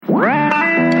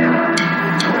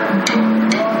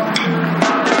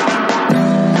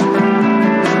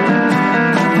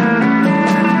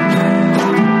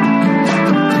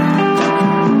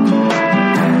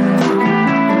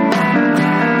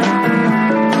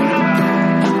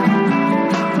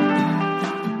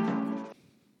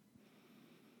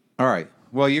All right.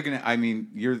 Well, you're gonna. I mean,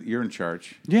 you're in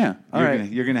charge. Yeah. All right.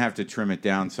 You're gonna have to trim it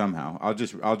down somehow. I'll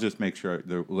just make sure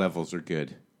the levels are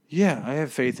good. Yeah, I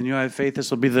have faith in you. I have faith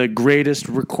this will be the greatest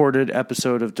recorded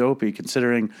episode of Dopey,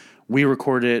 considering we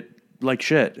record it like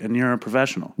shit, and you're a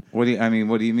professional. What do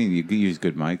you mean? You use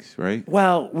good mics, right?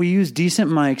 Well, we use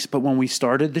decent mics, but when we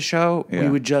started the show, we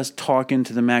would just talk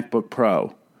into the MacBook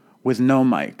Pro with no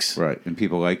mics. Right, and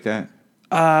people like that?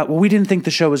 Well, we didn't think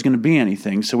the show was going to be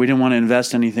anything, so we didn't want to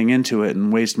invest anything into it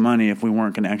and waste money if we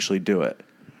weren't going to actually do it.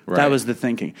 Right. That was the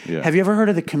thinking. Yeah. Have you ever heard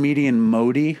of the comedian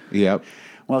Modi? Yep.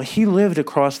 Well, he lived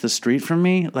across the street from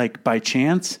me, like by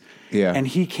chance. Yeah. And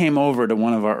he came over to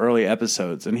one of our early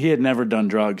episodes, and he had never done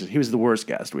drugs. He was the worst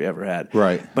guest we ever had.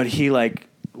 Right. But he,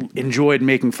 enjoyed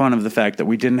making fun of the fact that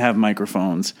we didn't have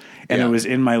microphones, and it was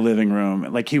in my living room.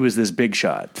 Like, he was this big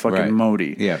shot, fucking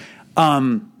Modi. Yeah.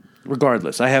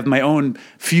 Regardless, I have my own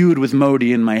feud with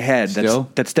Modi in my head.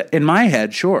 Still? That's in my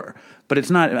head, sure. But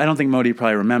it's not, I don't think Modi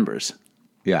probably remembers.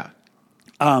 Yeah.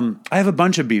 I have a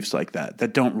bunch of beefs like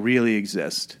that don't really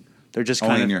exist. They're just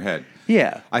kind Only of in your head.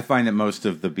 Yeah. I find that most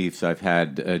of the beefs I've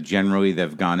had, generally,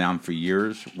 they've gone on for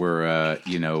years, were,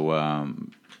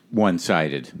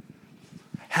 one-sided.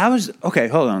 Okay,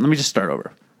 hold on. Let me just start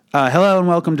over. Hello and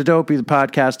welcome to Dopey, the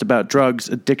podcast about drugs,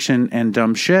 addiction, and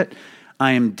dumb shit.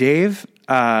 I am Dave.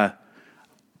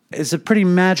 It's a pretty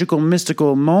magical,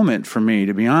 mystical moment for me,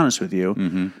 to be honest with you.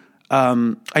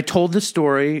 Mm-hmm. I told the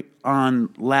story on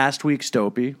last week's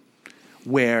Dopey,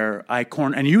 where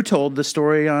and you told the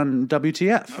story on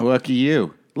WTF. Lucky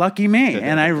you. Lucky me.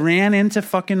 And I ran into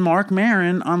fucking Mark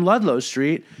Maron on Ludlow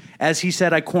Street. As he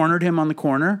said, I cornered him on the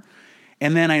corner.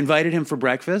 And then I invited him for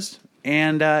breakfast.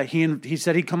 And he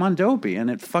said he'd come on Dopey,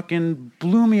 and it fucking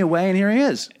blew me away, and here he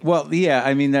is. Well, yeah,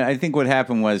 I mean, I think what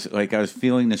happened was, I was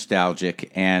feeling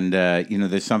nostalgic, and,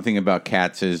 there's something about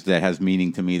Katz's that has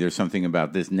meaning to me. There's something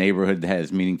about this neighborhood that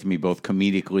has meaning to me, both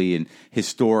comedically and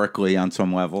historically on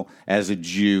some level, as a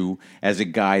Jew, as a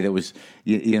guy that was,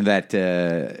 I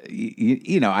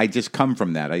just come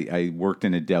from that. I worked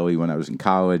in a deli when I was in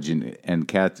college, and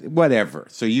Katz, whatever.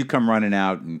 So you come running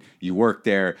out, and you work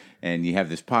there, and you have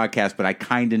this podcast, but I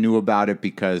kind of knew about it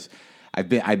because I've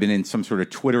been in some sort of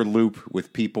Twitter loop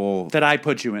with people that I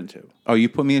put you into. Oh, you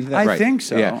put me into that? I think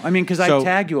so. Yeah. I mean, because I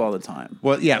tag you all the time.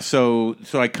 Well, yeah. So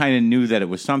I kind of knew that it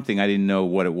was something. I didn't know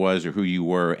what it was or who you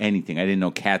were or anything. I didn't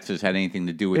know Katz's had anything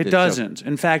to do with it. It doesn't.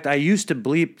 In fact, I used to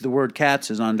bleep the word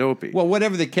Katz's on Dopey. Well,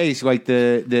 whatever the case,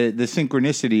 the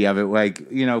synchronicity of it,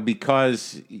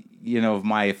 because of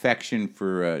my affection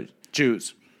for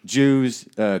Jews,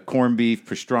 corned beef,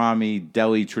 pastrami,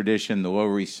 deli tradition, the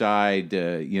Lower East Side,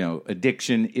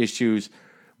 addiction issues.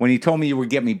 When he told me you would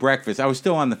get me breakfast, I was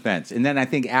still on the fence. And then I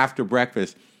think after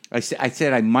breakfast, I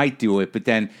said I might do it, but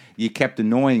then you kept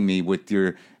annoying me with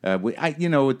your, with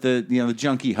the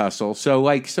junkie hustle. So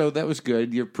that was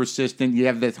good. You're persistent. You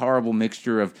have this horrible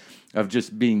mixture of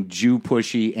just being Jew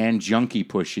pushy and junkie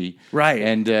pushy, right?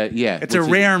 And it's a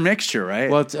rare mixture,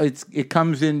 right? Well, it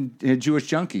comes in Jewish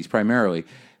junkies primarily.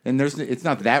 And it's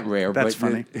not that rare. That's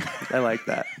funny. I like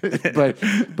that.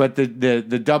 but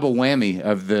the double whammy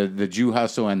of the Jew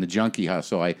hustle and the junkie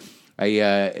hustle. But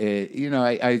then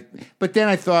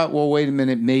I thought, well, wait a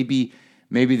minute, maybe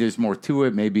there's more to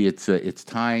it. Maybe it's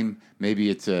time. Maybe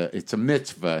it's a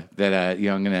mitzvah that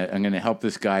I'm gonna help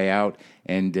this guy out.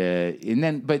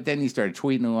 But then he started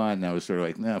tweeting a lot, and I was sort of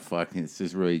like, no, fuck, this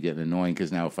is really getting annoying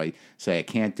because now if I say I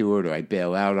can't do it or I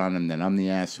bail out on him, then I'm the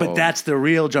asshole. But that's the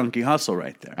real junkie hustle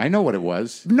right there. I know what it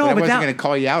was. No, but I wasn't going to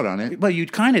call you out on it. Well, you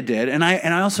kind of did, and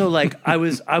I also I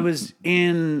was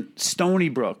in Stony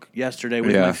Brook yesterday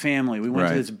with my family. We went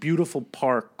to this beautiful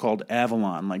park called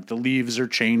Avalon. Like the leaves are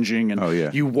changing,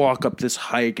 and you walk up this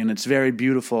hike, and it's very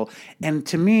beautiful. And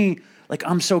to me,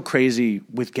 I'm so crazy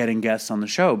with getting guests on the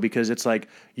show because it's like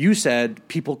you said,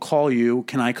 people call you.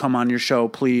 Can I come on your show,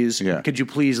 please? Yeah. Could you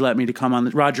please let me to come on?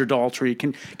 Roger Daltrey,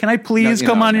 can I please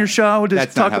come on your show to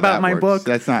talk about my book?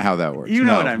 That's not how that works. You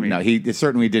know what I mean? No, he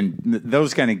certainly didn't.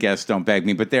 Those kind of guests don't beg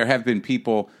me, but there have been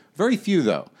people, very few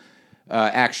though,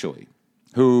 actually,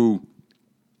 who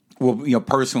will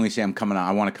personally say, I'm coming on.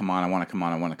 I want to come on. A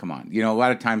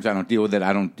lot of times I don't deal with it.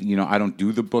 I don't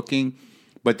do the booking,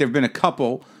 but there have been a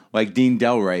couple. Like Dean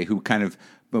Delray, who kind of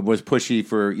was pushy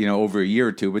for over a year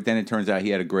or two, but then it turns out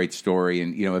he had a great story,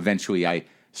 and eventually I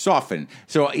softened.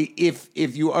 So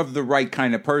if you are the right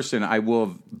kind of person, I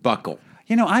will buckle.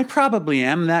 I probably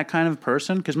am that kind of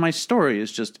person because my story is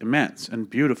just immense and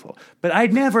beautiful. But I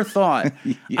never thought,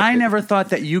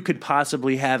 that you could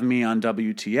possibly have me on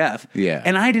WTF. Yeah.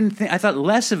 And I thought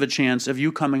less of a chance of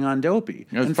you coming on Dopey.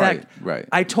 In fact, right.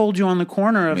 I told you on the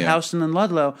corner of Houston and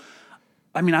Ludlow,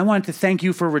 I mean, I wanted to thank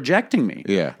you for rejecting me.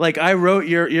 Yeah. Like, I wrote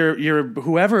your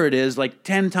whoever it is like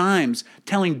 10 times,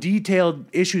 telling detailed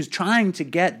issues, trying to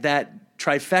get that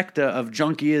trifecta of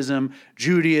junkiism,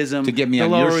 Judaism, to get me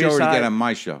on your show or to get on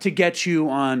my show. To get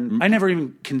you on. I never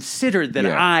even considered that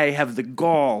I have the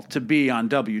gall to be on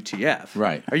WTF.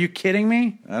 Right. Are you kidding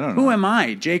me? I don't know. Who am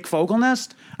I? Jake Fogelnest?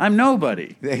 I'm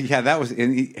nobody. Yeah, that was.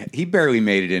 And he barely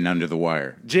made it in Under the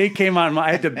Wire. Jake came on.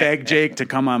 I had to beg Jake to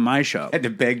come on my show. Had to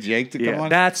beg Jake to come on.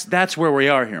 That's where we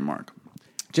are here, Mark.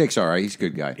 Jake's all right. He's a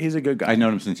good guy. He's a good guy. I've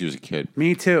known him since he was a kid.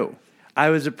 Me too. I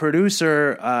was a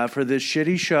producer for this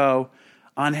shitty show,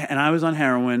 and I was on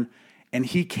heroin, and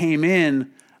he came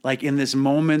in like in this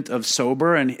moment of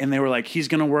sober, and they were like, he's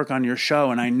going to work on your show,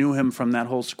 and I knew him from that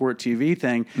whole Squirt TV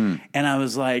thing, and I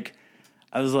was like,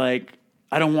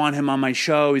 I don't want him on my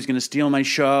show. He's going to steal my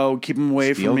show, keep him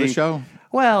away from me. Steal the show?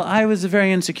 Well, I was a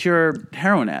very insecure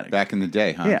heroin addict. Back in the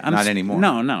day, huh? Yeah, Not anymore.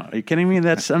 No. Are you kidding me?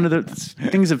 That's under the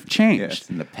things have changed. Yeah, it's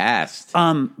in the past.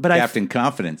 But Captain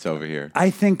Confidence over here. I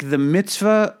think the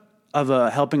mitzvah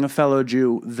of helping a fellow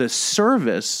Jew, the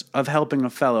service of helping a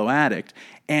fellow addict,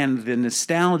 and the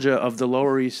nostalgia of the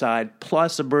Lower East Side,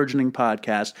 plus a burgeoning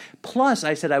podcast, plus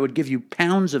I said I would give you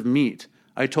pounds of meat.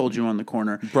 I told you on the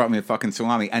corner. Brought me a fucking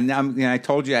salami, and I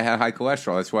told you I had high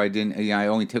cholesterol. That's why I didn't. I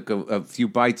only took a few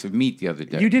bites of meat the other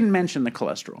day. You didn't mention the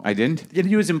cholesterol. I didn't. It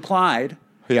was implied.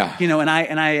 Yeah. And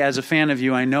I, as a fan of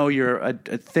you, I know you're a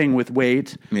thing with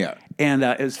weight. Yeah. And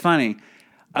it's funny.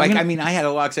 I had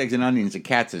a lox, eggs, and onions at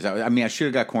Katz's. I should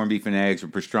have got corned beef and eggs or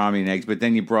pastrami and eggs, but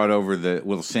then you brought over the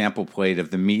little sample plate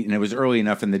of the meat, and it was early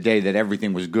enough in the day that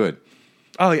everything was good.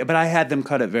 Oh, yeah, but I had them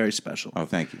cut it very special. Oh,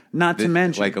 thank you. Not to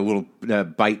mention... Like a little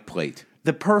bite plate.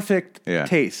 The perfect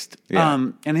taste. Yeah.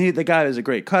 And the guy is a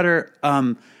great cutter.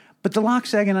 But the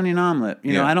lox, egg, and onion omelet,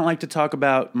 I don't like to talk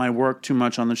about my work too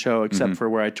much on the show, except for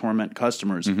where I torment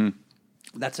customers.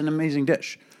 That's an amazing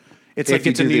dish. It's if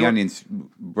you do the onions,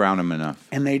 brown them enough.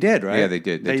 And they did, right? Yeah, they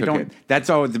did. They took it. That's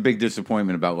always the big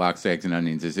disappointment about lox, eggs, and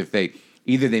onions is if they...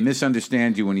 Either they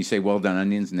misunderstand you when you say well done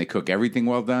onions and they cook everything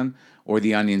well done, or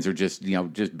the onions are just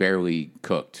barely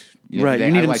cooked. Right,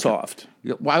 you need them soft.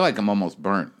 Well, I like them almost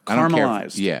burnt.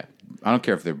 Caramelized. I don't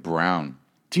care if they're brown.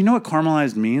 Do you know what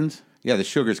caramelized means? Yeah, the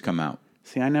sugars come out.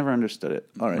 See, I never understood it.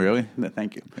 All right. Really?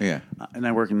 Thank you. Yeah. And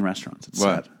I work in restaurants. It's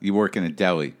what? sad. You work in a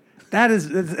deli. That is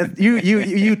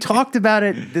you talked about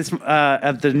it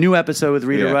at the new episode with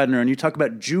Rita Rudner, and you talk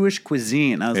about Jewish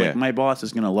cuisine. I was like, my boss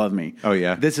is going to love me. Oh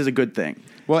yeah, this is a good thing.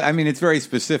 Well, it's very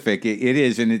specific. It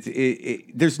is, and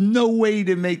there's no way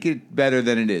to make it better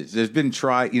than it is. There's been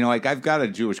I've got a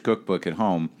Jewish cookbook at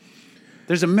home.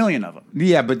 There's a million of them.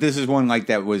 Yeah, but this is one like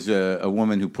that was a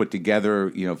woman who put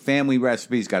together, family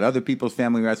recipes, got other people's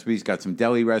family recipes, got some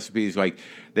deli recipes. Like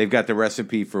they've got the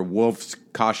recipe for Wolf's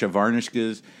kasha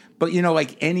varnishkas. But,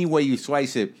 like any way you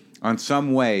slice it on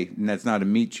some way, and that's not a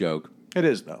meat joke. It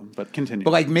is, though, but continue.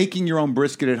 But, like, making your own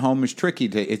brisket at home is tricky.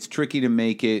 It's tricky to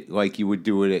make it like you would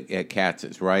do it at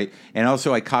Katz's, right? And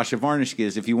also, like, kasha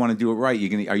varnishkas, if you want to do it right,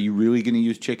 are you really going to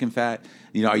use chicken fat?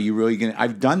 Are you really going to...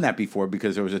 I've done that before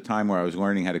because there was a time where I was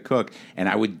learning how to cook, and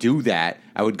I would do that.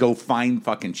 I would go find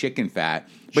fucking chicken fat.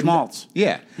 Schmaltz.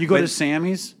 Yeah. You go to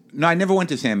Sammy's? No, I never went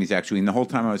to Sammy's, actually, and the whole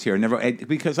time I was here.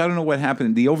 Because I don't know what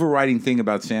happened. The overriding thing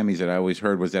about Sammy's that I always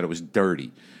heard was that it was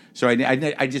dirty. So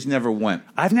I just never went.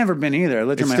 I've never been either. I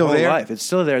lived there my whole life. It's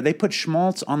still there. They put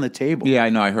schmaltz on the table. Yeah, I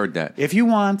know. I heard that. If you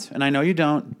want, and I know you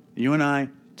don't, you and I,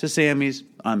 to Sammy's,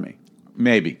 on me.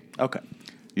 Maybe. Okay.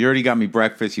 You already got me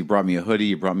breakfast. You brought me a hoodie.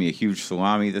 You brought me a huge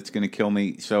salami that's going to kill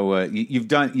me. So you've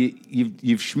done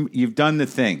the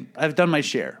thing. I've done my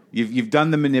share. You've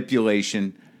done the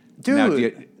manipulation, dude.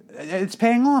 Now, it's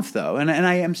paying off though, and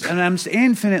I'm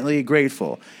infinitely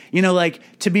grateful.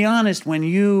 To be honest, when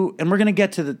you and we're gonna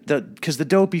get to the because the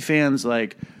Dopey fans are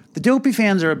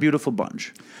a beautiful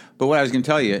bunch. But what I was gonna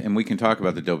tell you, and we can talk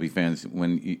about the Dopey fans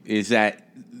is that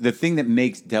the thing that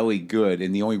makes deli good,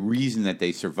 and the only reason that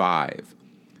they survive,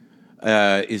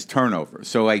 is turnover.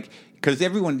 So because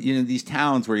everyone these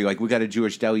towns where you're like, we got a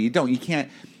Jewish deli, you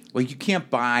can't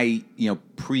buy,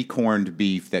 pre-corned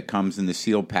beef that comes in the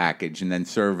sealed package and then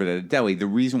serve it at a deli. The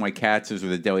reason why Katz's or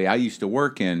the deli I used to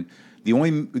work in, the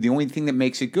only thing that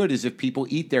makes it good is if people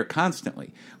eat there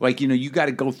constantly. You got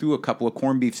to go through a couple of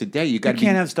corned beefs a day. You can't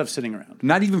have stuff sitting around.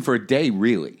 Not even for a day,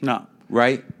 really. No.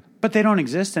 Right? But they don't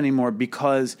exist anymore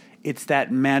because it's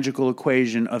that magical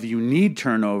equation of you need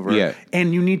turnover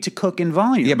and you need to cook in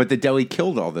volume. Yeah, but the deli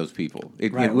killed all those people.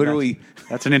 It literally...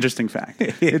 That's an interesting fact.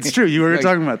 It's true. You were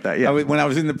talking about that. Yeah. When I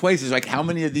was in the places, how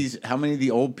many of the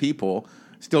old people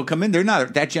still come in? They're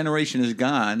not. That generation is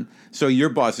gone. So your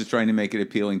boss is trying to make it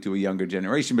appealing to a younger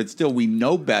generation, but still we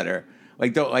know better.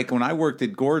 Like when I worked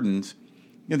at Gordon's,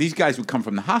 these guys would come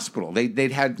from the hospital.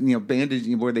 They'd had bandage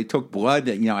where they took blood.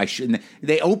 I shouldn't.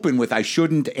 They open with I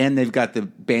shouldn't, and they've got the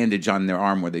bandage on their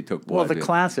arm where they took blood. Well, the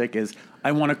classic is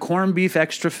I want a corned beef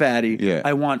extra fatty. Yeah.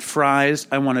 I want fries.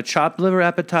 I want a chopped liver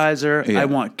appetizer. Yeah. I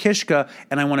want kishka,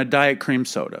 and I want a diet cream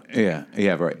soda. Yeah,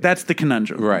 right. That's the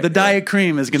conundrum. Right. The diet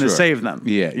cream is going to save them.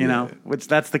 Yeah,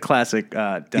 that's the classic.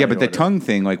 But the tongue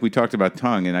thing, like we talked about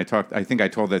tongue, and I think I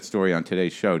told that story on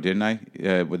today's show, didn't I?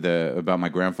 About my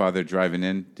grandfather driving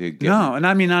in to get No, and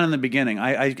I mean not in the beginning.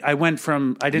 I went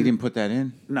from I didn't. You didn't put that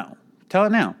in? No, tell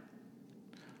it now.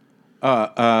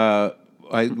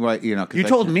 You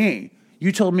told me.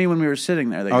 You told me when we were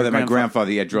sitting there that my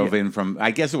grandfather drove in from,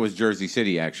 I guess it was Jersey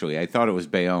City, actually. I thought it was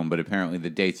Bayonne, but apparently the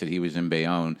dates that he was in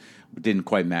Bayonne didn't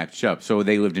quite match up. So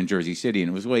they lived in Jersey City, and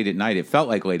it was late at night. It felt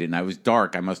like late at night. It was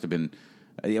dark. I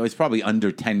was probably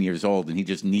under 10 years old, and he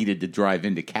just needed to drive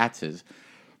into Katz's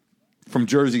from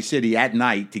Jersey City at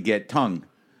night to get tongue.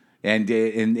 And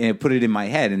put it in my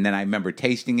head, and then I remember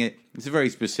tasting it. It's a very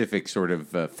specific sort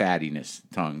of fattiness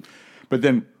tongue. But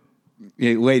then...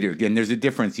 later, again, there's a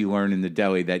difference you learn in the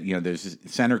deli that there's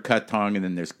center cut tongue and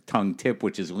then there's tongue tip,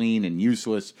 which is lean and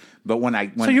useless. But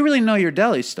so you really know your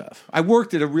deli stuff. I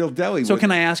worked at a real deli. So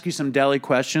can I ask you some deli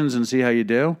questions and see how you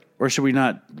do, or should we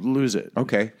not lose it?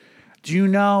 Okay. Do you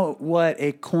know what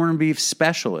a corned beef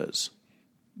special is?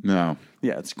 No.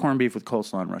 Yeah, it's corned beef with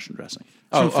coleslaw and Russian dressing.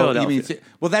 Philadelphia. You mean?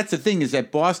 Well, that's the thing is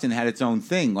that Boston had its own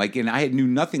thing. And I knew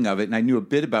nothing of it, and I knew a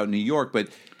bit about New York, but.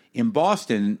 In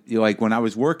Boston, when I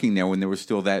was working there, when there was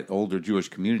still that older Jewish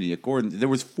community at Gordon, there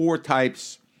was 4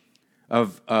 types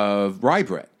of rye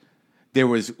bread. There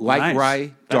was light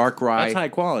rye, dark rye. That's high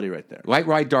quality right there. Light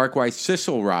rye, dark rye,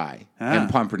 sisal rye, and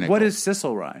pumpernickel. What is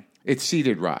sisal rye? It's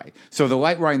seeded rye. So the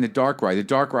light rye and the dark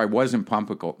rye wasn't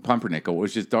pumpernickel. It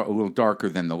was just a little darker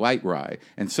than the light rye.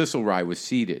 And sisal rye was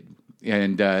seeded.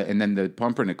 And then the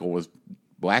pumpernickel was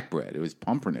black bread. It was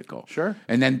pumpernickel. Sure.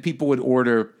 And then people would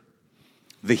order...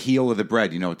 the heel of the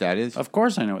bread, you know what that is? Of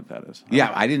course I know what that is.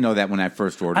 Yeah, I didn't know that when I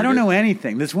first ordered it. I don't know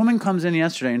anything. This woman comes in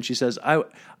yesterday and she says,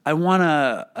 I want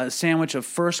a sandwich of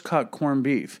first cut corned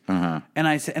beef. Uh-huh. And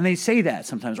they say that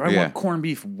sometimes, or I want corned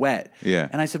beef wet. Yeah.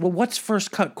 And I said, well, what's first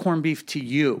cut corned beef to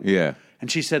you? Yeah. And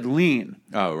she said lean.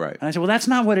 Oh, right. And I said, well, that's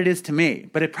not what it is to me,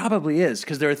 but it probably is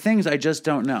because there are things I just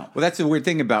don't know. Well, that's the weird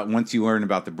thing about once you learn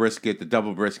about the brisket, the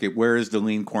double brisket, where is the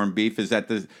lean corned beef? Is that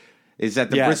the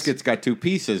brisket's got 2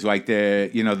 pieces. Like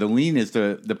the lean is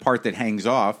the part that hangs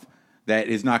off that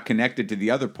is not connected to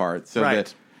the other part. So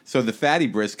so the fatty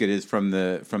brisket is from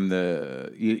the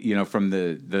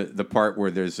part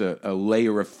where there's a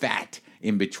layer of fat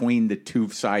in between the 2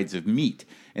 sides of meat.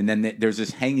 And then there's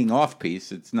this hanging off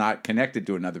piece. It's not connected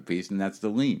to another piece, and that's the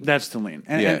lean. That's the lean.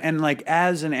 And like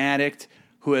as an addict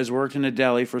who has worked in a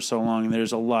deli for so long,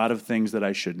 there's a lot of things that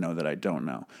I should know that I don't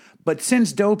know. But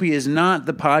since Dopey is not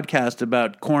the podcast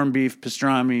about corned beef,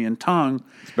 pastrami, and tongue...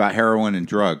 It's about heroin and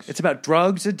drugs. It's about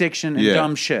drugs, addiction, and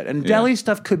dumb shit. And deli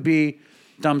stuff could be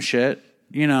dumb shit,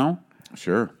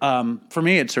 Sure. For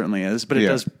me, it certainly is, but it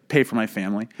does pay for my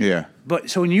family. Yeah.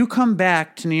 But so when you come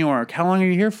back to New York, how long are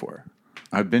you here for?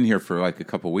 I've been here for like a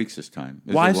couple weeks this time. It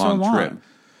was Why a long so long? trip.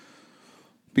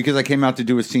 Because I came out to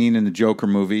do a scene in the Joker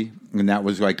movie, and that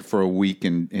was like for a week,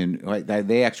 and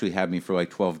they actually had me for like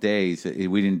 12 days.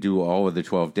 We didn't do all of the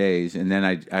 12 days, and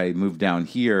then I moved down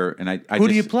here, and Who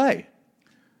do you play?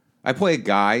 I play a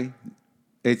guy.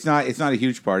 It's not a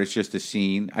huge part. It's just a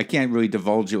scene. I can't really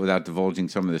divulge it without divulging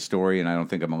some of the story, and I don't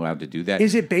think I'm allowed to do that.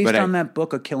 Is it based on that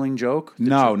book, A Killing Joke?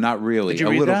 No, not really. Did you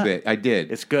read little that? bit. I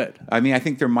did. It's good. I mean, I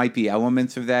think there might be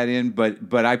elements of that in,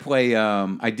 but I play.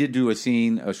 I did do a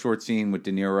short scene with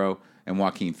De Niro and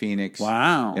Joaquin Phoenix.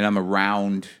 Wow. And I'm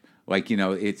around,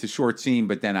 it's a short scene,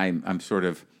 but then I'm sort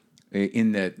of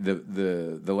in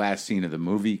the last scene of the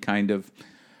movie, kind of.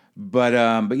 But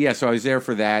yeah, so I was there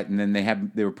for that, and then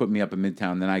they were putting me up in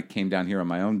Midtown. Then I came down here on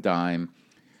my own dime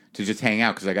to just hang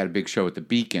out because I got a big show at the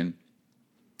Beacon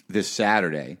this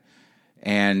Saturday,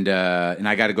 and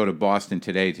I got to go to Boston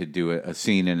today to do a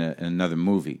scene in another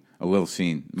movie, a little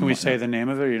scene. Can we say the name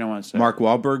of it, or you don't want to say? Mark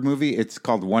Wahlberg movie. It's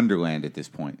called Wonderland at this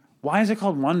point. Why is it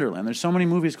called Wonderland? There's so many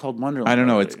movies called Wonderland. I don't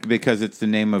know. already. It's because it's the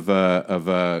name of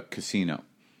a casino.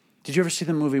 Did you ever see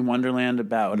the movie Wonderland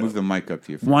about Move the mic up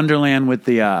to your phone. Wonderland with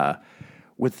the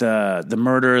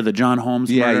murder, the John Holmes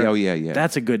murder? Yeah.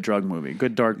 That's a good drug movie,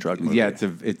 good dark drug movie. Yeah,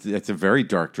 it's a very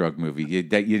dark drug movie. You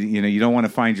don't want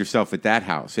to find yourself at that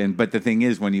house. But the thing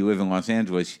is, when you live in Los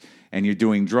Angeles and you're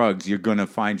doing drugs, you're going to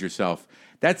find yourself.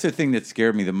 That's the thing that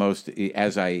scared me the most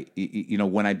as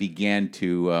when I began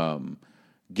to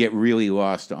get really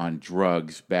lost on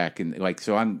drugs back in, like,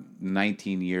 so I'm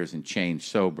 19 years and change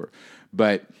sober.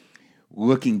 But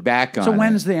looking back on So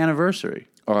when's the anniversary?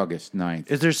 August 9th.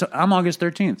 Is there I'm August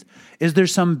 13th. Is there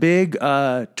some big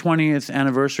 20th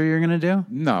anniversary you're going to do?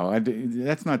 No,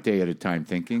 that's not day at a time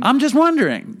thinking. I'm just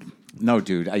wondering. No,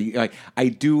 dude. I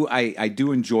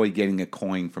do enjoy getting a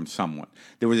coin from someone.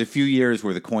 There was a few years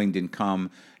where the coin didn't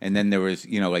come, and then there was,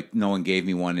 like, no one gave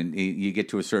me one, and you get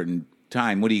to a certain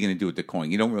time, what are you going to do with the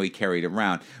coin? You don't really carry it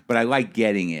around, but I like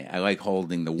getting it. I like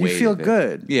holding the weight. You feel of it.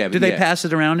 Good. Yeah. Do they pass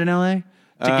it around in L.A.?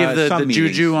 To give the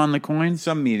juju on the coin?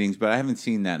 Some meetings, but I haven't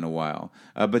seen that in a while.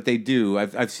 But they do.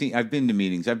 I've been to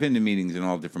meetings. I've been to meetings in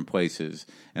all different places,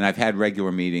 and I've had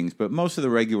regular meetings. But most of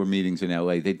the regular meetings in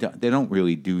LA, they don't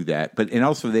really do that. And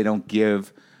also they don't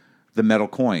give the metal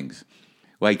coins.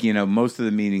 Like, most of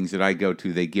the meetings that I go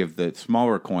to, they give the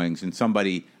smaller coins, and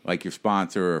somebody like your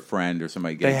sponsor or a friend or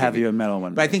somebody they have you a metal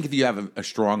one. But I think if you have a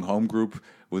strong home group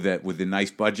with a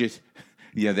nice budget.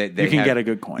 Yeah, they you can get a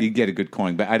good coin. You get a good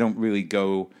coin, but I don't really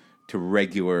go to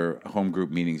regular home group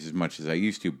meetings as much as I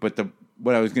used to. But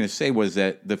what I was going to say was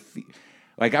that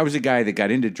I was a guy that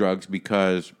got into drugs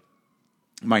because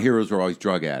my heroes were always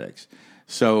drug addicts.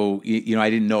 So I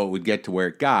didn't know it would get to where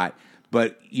it got,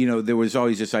 but there was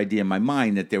always this idea in my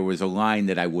mind that there was a line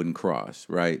that I wouldn't cross,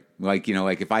 right? Like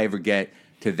if I ever get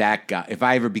to that guy, if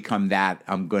I ever become that,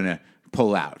 I'm going to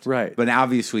pull out, right? But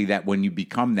obviously, that when you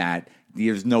become that.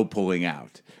 There's no pulling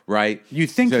out, right? You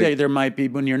think that there might be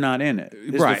when you're not in it.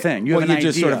 Is right. The thing. You're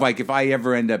just sort of like, if I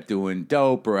ever end up doing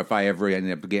dope, or if I ever end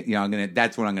up getting,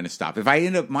 that's when I'm going to stop. If I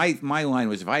end up, my line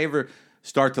was, if I ever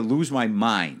start to lose my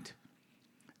mind,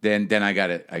 then I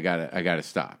gotta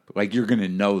stop. Like, you're going to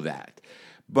know that.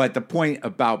 But the point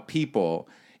about people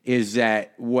is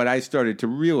that what I started to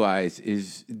realize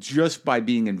is just by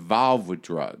being involved with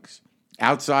drugs,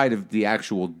 outside of the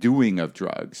actual doing of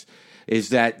drugs, is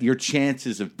that your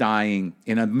chances of dying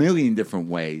in a million different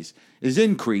ways is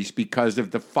increased because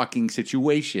of the fucking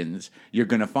situations you're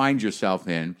going to find yourself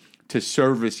in to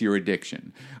service your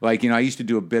addiction. Like, I used to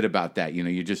do a bit about that.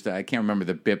 You just, I can't remember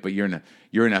the bit, but you're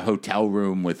in a hotel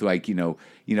room with like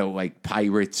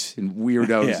pirates and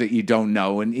weirdos that you don't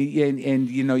know, and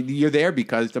you're there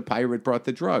because the pirate brought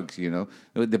the drugs.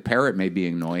 The parrot may be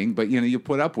annoying, but you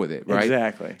put up with it, right?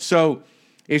 Exactly. So.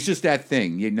 It's just that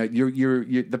thing,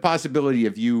 you're the possibility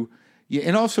of you,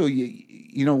 and also,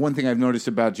 one thing I've noticed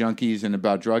about junkies and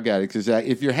about drug addicts is that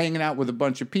if you're hanging out with a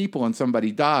bunch of people and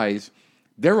somebody dies,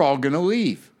 they're all going to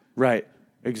leave. Right,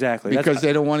 exactly. Because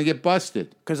they don't want to get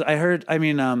busted. Because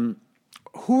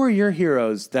who are your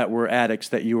heroes that were addicts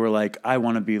that you were like, I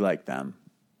want to be like them?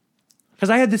 Because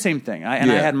I had the same thing. I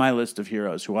had my list of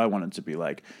heroes who I wanted to be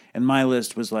like. And my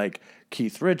list was like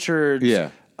Keith Richards,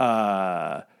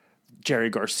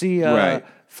 Jerry Garcia, right.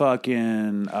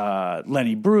 Fucking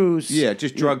Lenny Bruce. Yeah,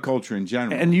 just drug culture in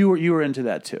general. And you were into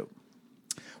that too.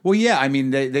 Well, yeah,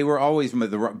 they were always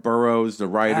the Burroughs, the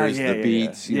writers, the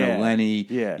Beats, Lenny,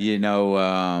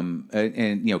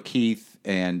 and Keith,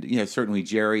 and certainly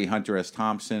Jerry, Hunter S.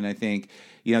 Thompson. I think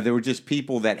there were just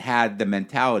people that had the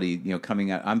mentality. Coming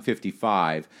out, I'm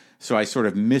 55, so I sort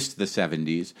of missed the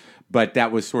 70s. But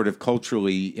that was sort of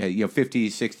culturally, 50s,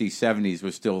 60s, 70s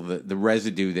was still the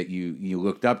residue that you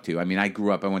looked up to. I mean, I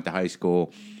went to high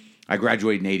school, I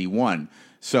graduated in 81.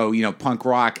 So, punk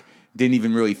rock didn't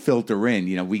even really filter in.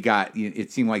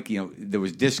 It seemed like, there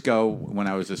was disco when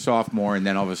I was a sophomore, and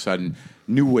then all of a sudden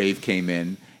new wave came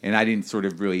in, and I didn't sort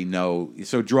of really know.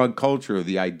 So drug culture,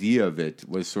 the idea of it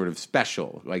was sort of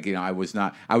special. Like, I was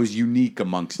unique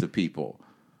amongst the people.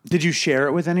 Did you share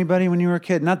it with anybody when you were a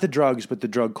kid? Not the drugs, but the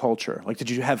drug culture. Like, did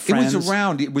you have friends? It was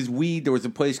around. It was weed. There was a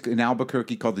place in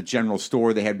Albuquerque called the General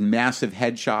Store. They had massive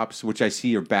head shops, which I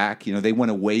see are back. They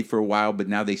went away for a while, but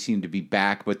now they seem to be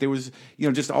back. But there was,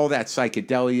 just all that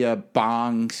psychedelia,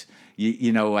 bongs,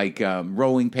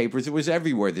 rolling papers. It was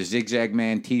everywhere. The Zigzag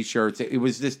Man T-shirts.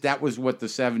 That was what the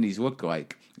 70s looked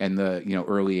like, and the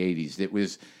early 80s.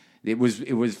 It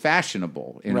was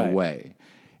fashionable in a way.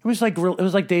 It was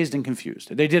like Dazed and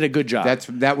Confused. They did a good job.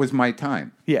 That was my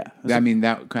time. Yeah.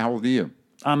 How old are you?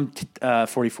 I'm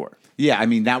 44. Yeah,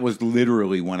 that was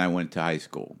literally when I went to high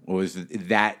school. It was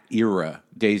that era,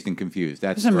 Dazed and Confused.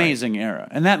 That's an amazing era.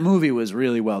 And that movie was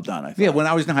really well done, I thought. Yeah, when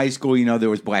I was in high school, there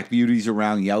was Black Beauties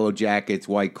around, Yellow Jackets,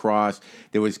 White Cross.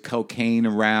 There was cocaine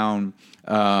around.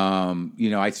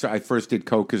 I first did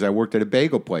coke because I worked at a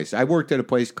bagel place. I worked at a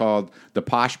place called the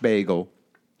Posh Bagel,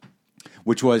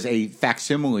 which was a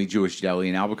facsimile Jewish deli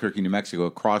in Albuquerque, New Mexico,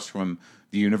 across from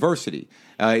the university.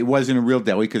 It wasn't a real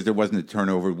deli because there wasn't a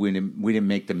turnover. We didn't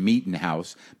make the meat in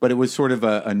house, but it was sort of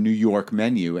a New York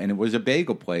menu, and it was a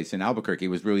bagel place in Albuquerque. It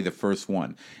was really the first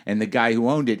one, and the guy who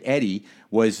owned it, Eddie,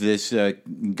 was this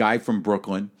guy from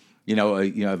Brooklyn.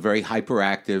 A very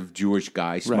hyperactive Jewish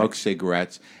guy, smoked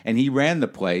cigarettes, and he ran the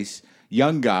place.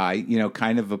 Young guy,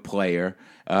 kind of a player,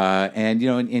 and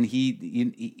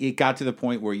it got to the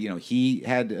point where he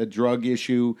had a drug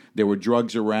issue. There were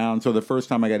drugs around, so the first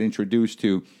time I got introduced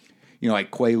to,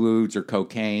 like Quaaludes or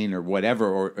cocaine or whatever,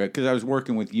 or because I was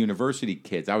working with university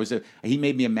kids, he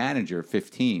made me a manager at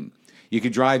 15. You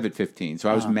could drive at 15, so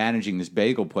I was managing this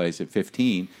bagel place at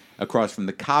 15 across from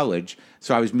the college.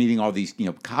 So I was meeting all these,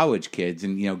 college kids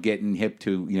and, getting hip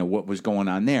to, what was going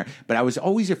on there. But I was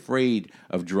always afraid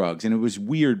of drugs. And it was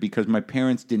weird because my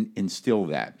parents didn't instill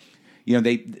that.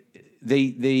 They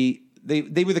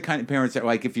were the kind of parents that,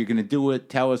 like, if you're going to do it,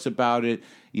 tell us about it.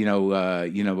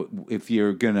 If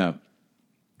you're going to,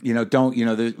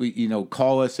 don't,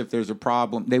 call us if there's a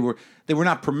problem. They were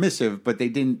not permissive, but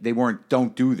they weren't,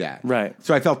 don't do that. Right.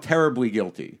 So I felt terribly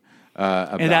guilty.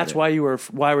 And that's why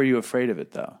why were you afraid of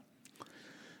it, though?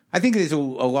 I think there's a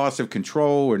loss of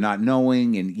control or not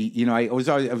knowing. And, I was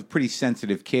a pretty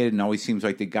sensitive kid, and always seems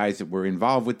like the guys that were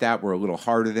involved with that were a little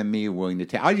harder than me, willing to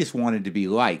take. I just wanted to be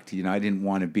liked. I didn't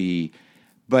want to be.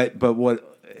 But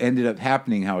what ended up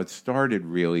happening, how it started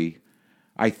really,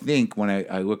 I think when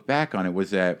I look back on it, was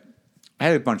that I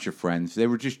had a bunch of friends. They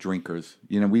were just drinkers.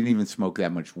 We didn't even smoke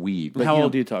that much weed. But, how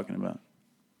old are you talking about?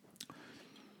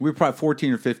 We were probably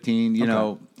 14 or 15,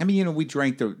 we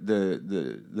drank the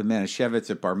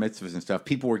Manischewitz at bar mitzvahs and stuff.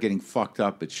 People were getting fucked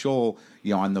up at Shul,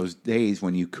 on those days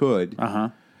when you could. Uh-huh.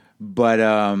 But,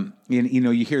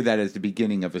 you hear that as the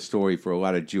beginning of a story for a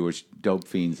lot of Jewish dope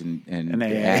fiends and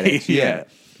addicts. Yeah.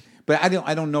 But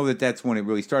I don't know that that's when it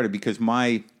really started, because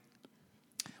my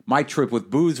trip with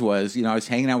booze was, I was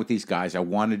hanging out with these guys. I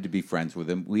wanted to be friends with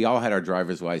them. We all had our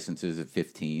driver's licenses at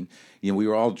 15. We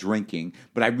were all drinking,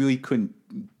 but I really couldn't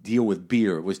deal with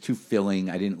beer. It was too filling.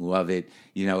 I didn't love it,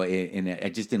 and I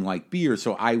just didn't like beer.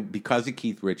 So because of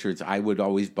Keith Richards, I would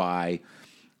always buy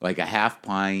like a half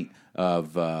pint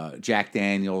of Jack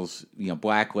Daniels,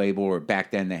 Black Label, or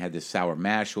back then they had this Sour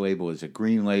Mash label as a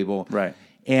green label. Right.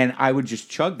 And I would just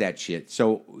chug that shit.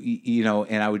 So,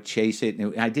 and I would chase it,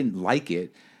 and I didn't like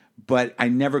it, but I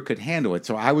never could handle it.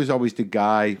 So I was always the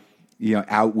guy,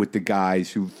 out with the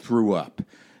guys who threw up.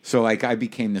 So, like, I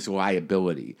became this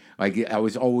liability. Like, I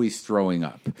was always throwing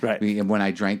up. Right. When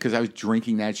I drank, because I was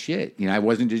drinking that shit. I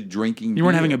wasn't just drinking You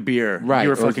weren't having a beer. Right. You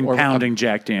were fucking pounding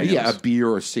Jack Daniels. Yeah, a beer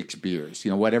or 6 beers.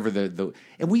 Whatever the...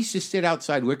 And we used to sit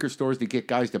outside liquor stores to get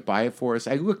guys to buy it for us.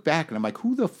 I look back, and I'm like,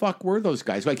 who the fuck were those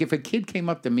guys? Like, if a kid came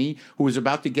up to me who was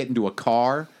about to get into a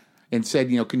car and said,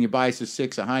 can you buy us a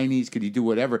 6 of Heine's? Could you do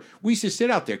whatever? We used to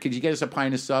sit out there. Could you get us a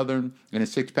pint of Southern and a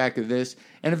 6-pack of this?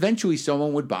 And eventually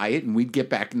someone would buy it, and we'd get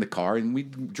back in the car, and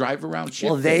we'd drive around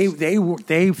shit. Well,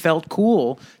 they felt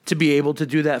cool to be able to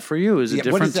do that for you. It was a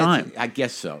different time. I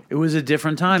guess so. It was a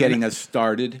different time. Getting us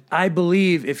started. I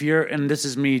believe if you're, and this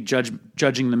is me judging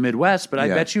the Midwest, but I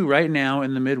bet you right now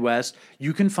in the Midwest,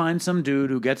 you can find some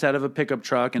dude who gets out of a pickup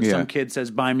truck and some kid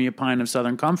says, buy me a pint of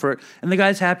Southern Comfort, and the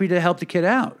guy's happy to help the kid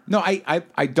out. No,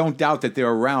 I don't doubt that they're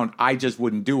around. I just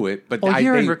wouldn't do it. But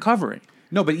you're in recovery.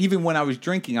 No, but even when I was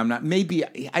drinking, I'm not. Maybe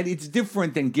it's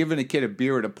different than giving a kid a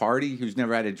beer at a party who's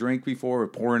never had a drink before, or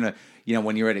pouring a.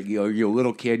 When you're at you're a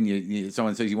little kid and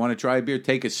someone says you want to try a beer,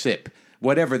 take a sip.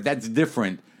 Whatever. That's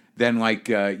different than like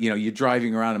you're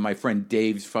driving around in my friend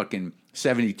Dave's fucking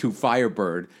 72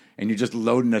 Firebird, and you're just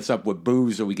loading us up with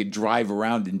booze so we could drive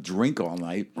around and drink all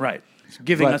night. Right.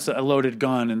 Giving us a loaded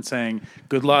gun and saying,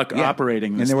 good luck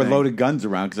operating this And there thing. were loaded guns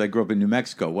around because I grew up in New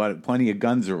Mexico. Plenty of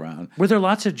guns around. Were there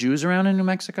lots of Jews around in New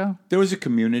Mexico? There was a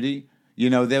community.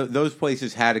 Those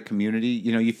places had a community.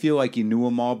 You feel like you knew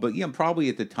them all. But, probably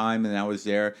at the time and I was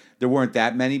there weren't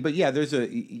that many. But, there's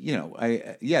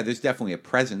there's definitely a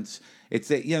presence. It's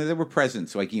that, there were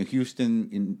presence like, Houston,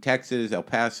 in Texas, El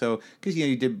Paso, because,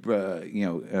 you did,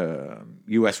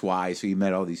 USY, so you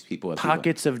met all these people.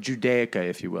 Pockets of Judaica,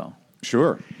 if you will.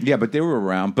 Sure. Yeah, but they were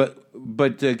around.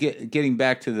 But getting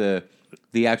back to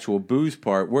the actual booze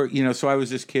part, where so I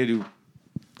was this kid who,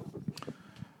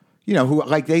 who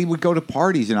like they would go to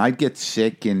parties and I'd get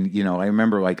sick. And, I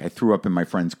remember like I threw up in my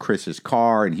friend's Chris's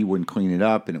car and he wouldn't clean it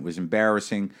up and it was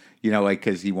embarrassing,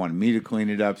 because he wanted me to clean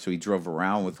it up. So he drove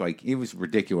around with it was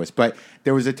ridiculous. But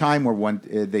there was a time where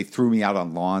they threw me out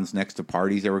on lawns next to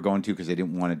parties they were going to because they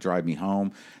didn't want to drive me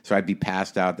home. So I'd be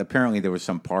passed out. Apparently there was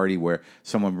some party where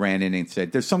someone ran in and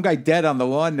said, "There's some guy dead on the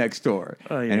lawn next door."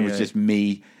 And it was just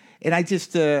me. And I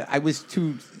just, I was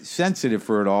too sensitive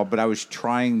for it all, but I was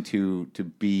trying to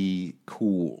be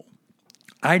cool.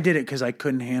 I did it because I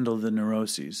couldn't handle the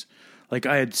neuroses. Like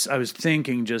I was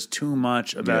thinking just too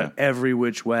much about every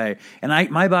which way, and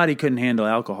my body couldn't handle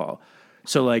alcohol.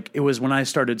 So like it was when I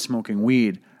started smoking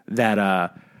weed that I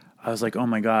was like, oh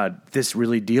my God, this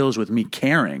really deals with me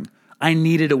caring. I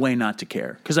needed a way not to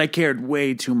care because I cared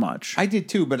way too much. I did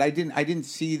too, but I didn't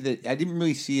see that. I didn't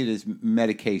really see it as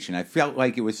medication. I felt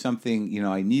like it was something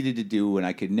I needed to do, and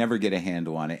I could never get a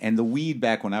handle on it. And the weed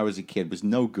back when I was a kid was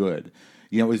no good.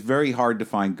 It was very hard to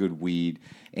find good weed,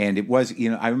 and it was.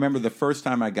 I remember the first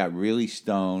time I got really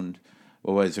stoned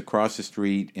was across the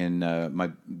street in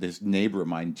this neighbor of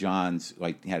mine, John's,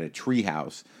 had a tree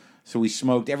house. So we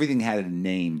smoked. Everything had a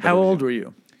name. How old were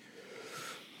you?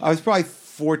 I was probably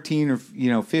 14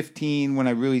 or 15 when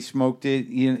I really smoked it,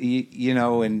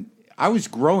 and I was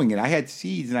growing it. I had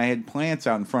seeds and I had plants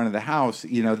out in front of the house,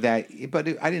 but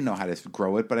I didn't know how to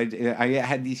grow it. But I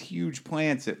had these huge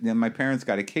plants, and my parents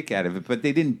got a kick out of it. But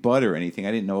they didn't bud or anything.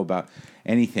 I didn't know about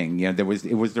anything. It was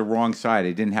the wrong side.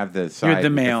 I didn't have the side. You had the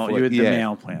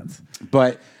male plants.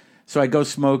 But so I go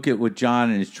smoke it with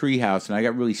John in his treehouse, and I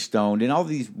got really stoned. And all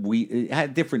these it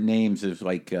had different names of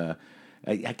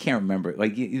I can't remember.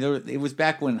 It was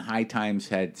back when High Times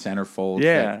had centerfolds.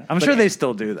 Yeah, I'm sure they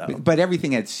still do, though. But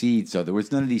everything had seeds, though. There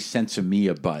was none of these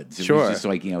Sensimilla buds. It was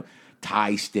just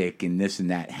tie stick and this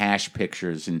and that, hash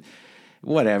pictures and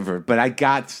whatever. But I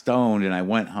got stoned, and I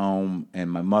went home, and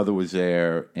my mother was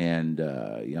there, and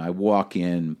I walk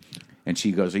in, and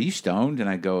she goes, "Are you stoned?" And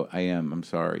I go, "I am. I'm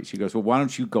sorry." She goes, "Well, why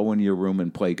don't you go into your room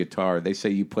and play guitar? They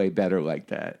say you play better like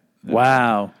that."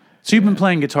 Wow. So you've been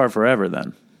playing guitar forever,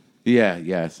 then?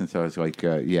 Yeah, since I was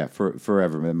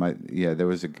forever.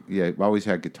 I always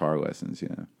had guitar lessons.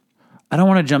 Yeah, I don't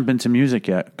want to jump into music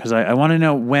yet because I want to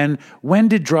know when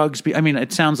did drugs be? I mean,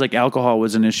 it sounds like alcohol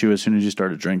was an issue as soon as you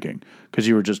started drinking because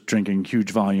you were just drinking huge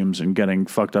volumes and getting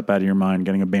fucked up out of your mind,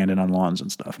 getting abandoned on lawns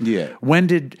and stuff. Yeah.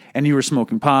 And you were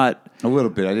smoking pot? A little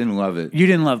bit. I didn't love it. You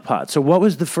didn't love pot. So what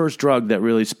was the first drug that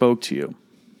really spoke to you?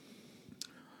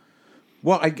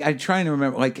 Well, I'm trying to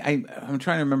remember. I'm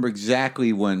trying to remember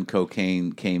exactly when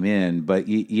cocaine came in, but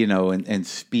and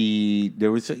speed.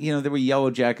 There was, there were Yellow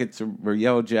Jackets and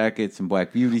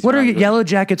Black Beauties. What are Yellow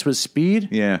Jackets? Was speed?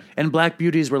 Yeah, and Black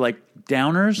Beauties were like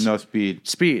downers. No, speed.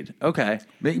 Speed. Okay.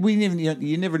 We didn't.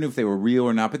 You never knew if they were real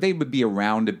or not, but they would be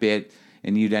around a bit,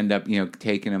 and you'd end up,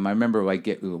 taking them. I remember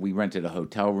we rented a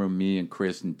hotel room, me and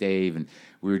Chris and Dave, and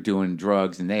we were doing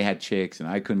drugs, and they had chicks, and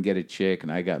I couldn't get a chick,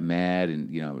 and I got mad,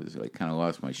 and I was kind of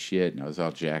lost my shit, and I was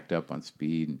all jacked up on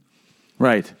speed.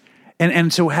 Right,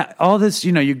 and so all this,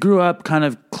 you grew up kind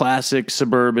of classic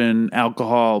suburban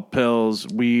alcohol, pills,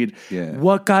 weed. Yeah.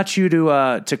 What got you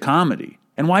to comedy,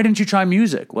 and why didn't you try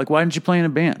music? Like, why didn't you play in a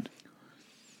band?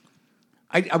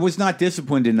 I was not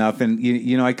disciplined enough, and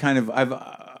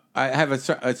I have a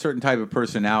certain type of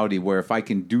personality where if I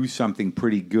can do something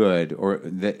pretty good or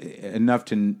enough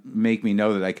to make me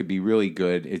know that I could be really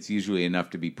good, it's usually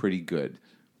enough to be pretty good.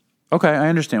 Okay, I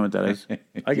understand what that is.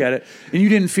 I get it. And you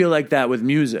didn't feel like that with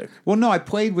music? Well, no, I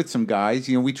played with some guys.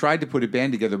 We tried to put a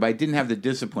band together, but I didn't have the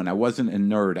discipline. I wasn't a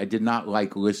nerd. I did not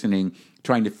like listening,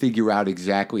 trying to figure out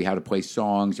exactly how to play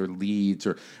songs or leads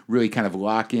or really kind of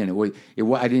lock in.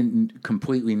 I didn't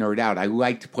completely nerd out. I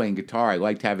liked playing guitar. I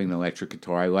liked having an electric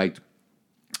guitar. I liked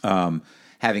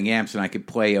having amps, and I could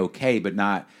play okay, but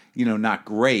not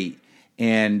great.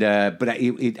 And but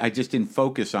I just didn't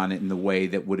focus on it in the way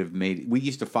that would have made it. We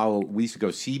used to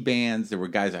go see bands. There were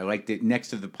guys I liked. It next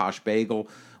to the Posh Bagel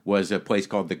was a place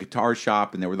called the Guitar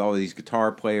Shop, and there were all these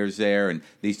guitar players there, and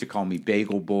they used to call me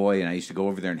Bagel Boy, and I used to go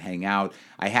over there and hang out.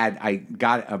 I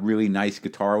got a really nice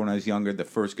guitar when I was younger. The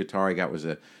first guitar I got was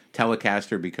a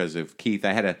Telecaster because of Keith.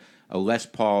 I had a Les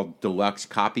Paul Deluxe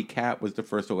Copycat was the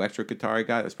first electric guitar I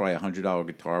got. It was probably $100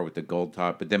 guitar with the gold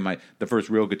top. But then the first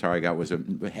real guitar I got was a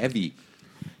heavy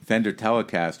Fender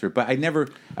Telecaster. But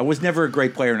I was never a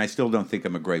great player, and I still don't think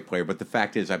I'm a great player. But the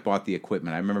fact is, I bought the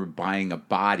equipment. I remember buying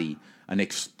an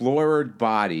Explorer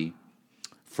body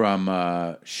from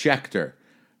Schecter.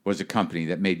 Was a company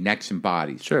that made necks and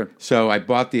bodies. Sure. So I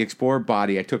bought the Explorer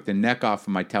body. I took the neck off of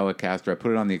my Telecaster. I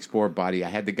put it on the Explorer body. I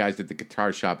had the guys at the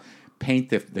Guitar Shop paint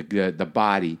the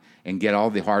body and get all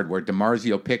the hardware,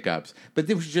 DiMarzio pickups. But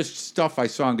there was just stuff I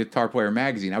saw in Guitar Player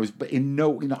magazine. I was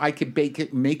I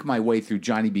could make my way through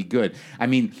Johnny B. Goode. I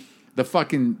mean, the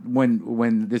fucking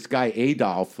when this guy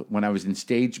Adolph, when I was in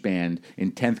stage band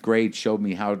in 10th grade, showed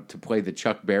me how to play the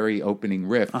Chuck Berry opening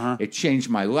riff. It changed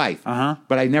my life.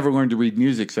 But I never learned to read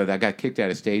music, so I got kicked out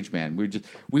of stage band.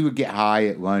 We would get high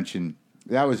at lunch, and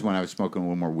that was when I was smoking a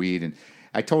little more weed. And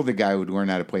I told the guy who would learn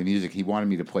how to play music, he wanted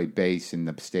me to play bass in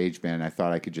the stage band. I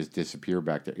thought I could just disappear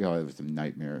back there. It was a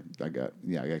nightmare. I got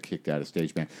kicked out of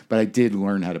stage band. But I did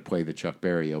learn how to play the Chuck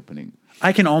Berry opening.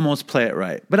 I can almost play it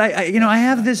right. But I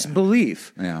have this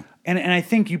belief. Yeah. And I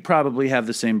think you probably have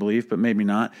the same belief, but maybe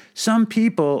not. Some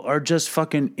people are just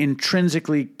fucking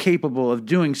intrinsically capable of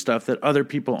doing stuff that other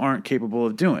people aren't capable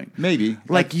of doing. Maybe.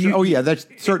 That's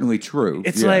certainly true.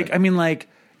 It's like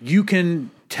you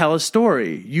can tell a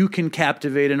story. You can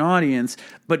captivate an audience,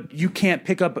 but you can't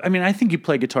pick up. I mean, I think you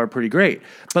play guitar pretty great,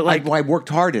 but I worked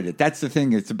hard at it. That's the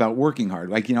thing. It's about working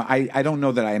hard. I don't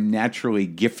know that I am naturally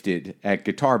gifted at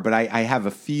guitar, but I have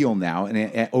a feel now.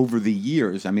 And over the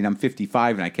years, I mean, I'm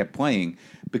 55 and I kept playing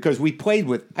because I played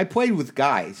with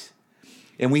guys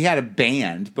and we had a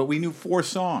band, but we knew 4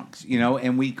 songs,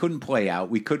 and we couldn't play out.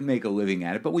 We couldn't make a living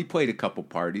at it, but we played a couple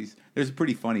parties. There's a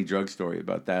pretty funny drug story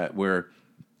about that where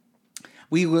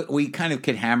we kind of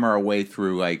could hammer our way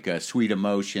through Sweet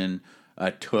Emotion,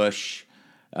 Tush,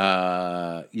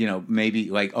 maybe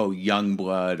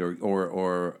Youngblood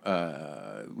or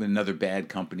another Bad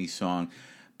Company song.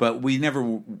 But we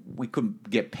couldn't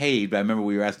get paid. But I remember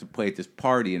we were asked to play at this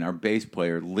party, and our bass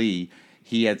player, Lee,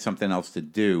 he had something else to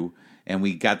do. And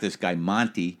we got this guy,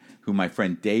 Monty, who my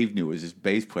friend Dave knew was his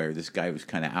bass player. This guy was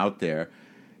kind of out there.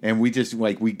 And we just,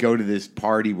 we go to this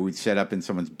party where we'd set up in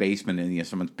someone's basement and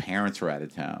someone's parents were out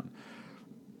of town.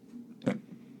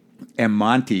 And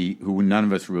Monty, who none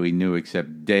of us really knew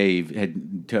except Dave,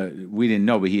 we didn't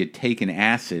know, but he had taken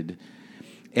acid.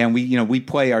 And we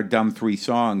play our dumb 3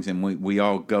 songs and we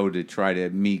all go to try to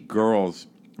meet girls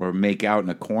or make out in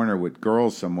a corner with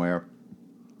girls somewhere.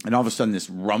 And all of a sudden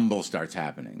this rumble starts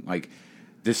happening.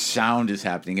 This sound is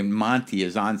happening and Monty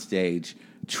is on stage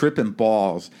tripping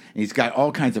balls, and he's got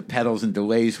all kinds of pedals and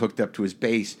delays hooked up to his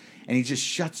bass, and he just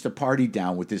shuts the party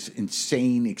down with this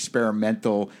insane,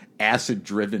 experimental,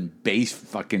 acid-driven bass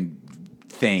fucking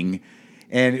thing,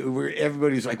 and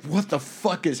everybody's like, "What the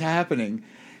fuck is happening?"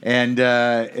 And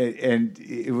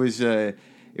it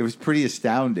was pretty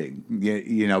astounding,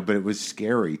 but it was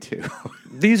scary too.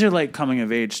 These are like coming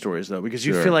of age stories, though, because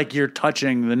you feel like you're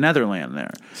touching the Netherland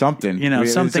there. Something,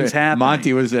 something's happening.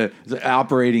 Monty was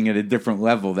operating at a different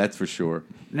level, that's for sure.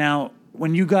 Now,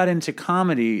 when you got into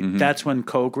comedy, that's when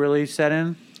coke really set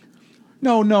in.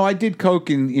 No, I did coke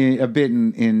a bit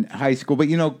in high school, but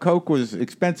coke was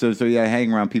expensive, so I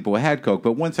hang around people who had coke.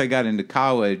 But once I got into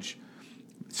college.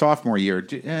 Sophomore year,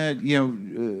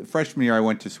 freshman year, I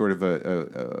went to sort of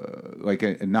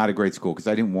a not a great school because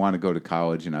I didn't want to go to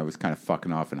college and I was kind of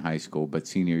fucking off in high school. But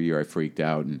senior year, I freaked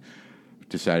out and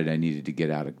decided I needed to get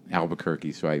out of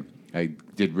Albuquerque. So I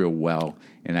did real well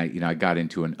and I got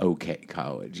into an okay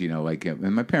college.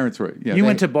 And my parents were. You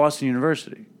went to Boston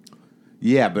University.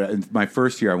 Yeah, but my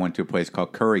first year I went to a place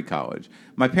called Curry College.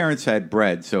 My parents had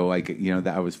bread, so I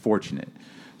was fortunate.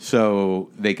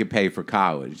 So they could pay for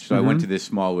college. So I went to this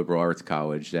small liberal arts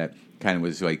college that kind of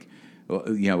was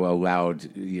allowed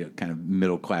kind of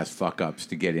middle class fuck ups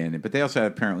to get in. But they also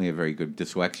had apparently a very good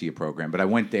dyslexia program. But I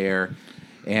went there,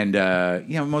 and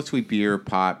mostly beer,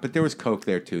 pot, but there was coke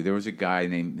there too. There was a guy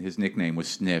his nickname was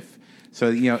Sniff.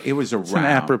 So it was around. It's an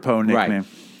apropos nickname. Right.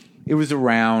 It was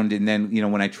around, and then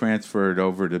when I transferred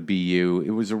over to BU,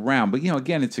 it was around. But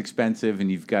again, it's expensive,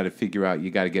 and you've got to figure out you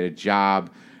got to get a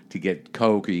job to get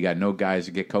coke, or you got no guys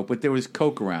to get coke. But there was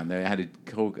coke around. They had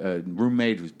a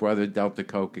roommate whose brother dealt the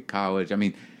coke at college. I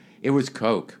mean, it was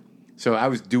coke. So I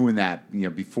was doing that,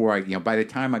 before by the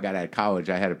time I got out of college,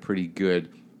 I had a pretty good,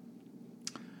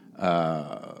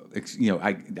 I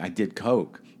did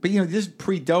coke. But, this is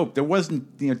pre-dope. There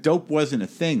wasn't, dope wasn't a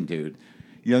thing, dude.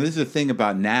 This is a thing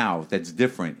about now that's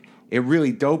different. It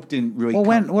really, dope didn't really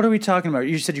what are we talking about?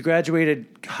 You said you graduated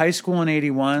high school in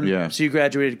 81. Yeah. So you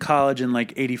graduated college in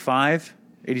 85,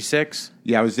 86?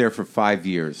 Yeah, I was there for 5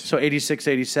 years. So 86,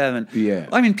 87. Yeah.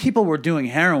 I mean, people were doing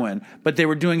heroin, but they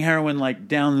were doing heroin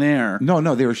down there.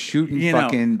 No, they were shooting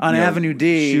on Avenue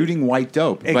D. Shooting white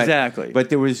dope. Exactly. But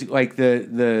there was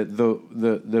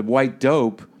the white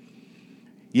dope,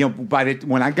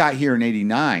 when I got here in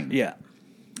 89. Yeah.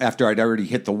 After I'd already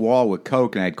hit the wall with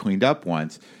coke and I'd cleaned up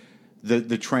once.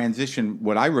 The transition,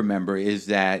 what I remember is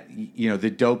that, the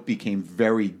dope became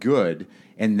very good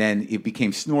and then it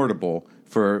became snortable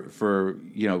for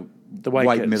the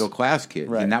white middle class kids,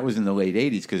 right. And that was in the late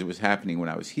 '80s because it was happening when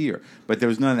I was here. But there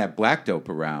was none of that black dope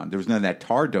around. There was none of that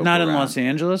tar dope. Not around. in Los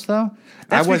Angeles, though.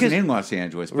 I wasn't in Los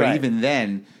Angeles, but right. even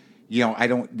then, I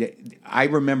don't. I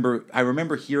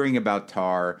remember hearing about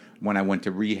tar when I went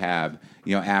to rehab.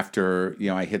 After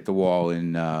I hit the wall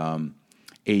in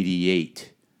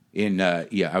 '88.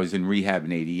 I was in rehab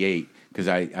in '88 because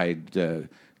I'd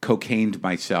cocained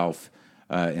myself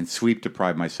and sleep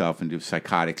deprived myself into a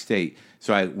psychotic state.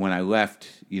 So when I left,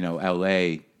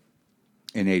 L.A.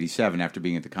 in '87 after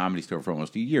being at the Comedy Store for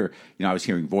almost a year, I was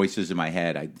hearing voices in my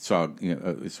head. I saw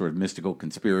sort of mystical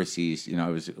conspiracies. I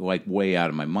was like way out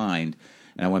of my mind.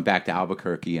 And I went back to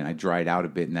Albuquerque and I dried out a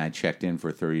bit and I checked in for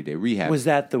a 30-day rehab. Was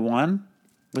that the one?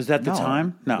 Was that the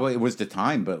time? No. Well, it was the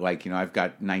time, but I've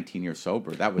got 19 years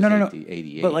sober. That was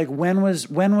 88. But when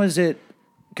was it?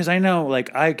 Because I know,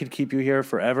 I could keep you here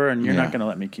forever, and you're not going to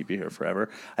let me keep you here forever.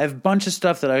 I have a bunch of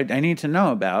stuff that I need to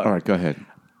know about. All right, go ahead.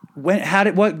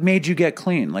 What made you get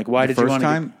clean? Why did you want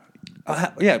to?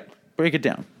 First time? Break it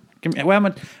down.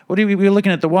 What are we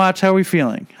looking at the watch? How are we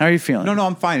feeling? How are you feeling? No,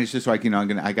 I'm fine. It's just I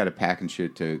got to pack and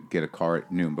shit to get a car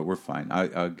at noon, but we're fine.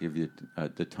 I'll give you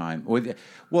the time.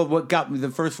 Well, what got me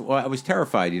I was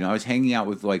terrified. I was hanging out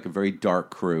with a very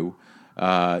dark crew.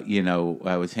 I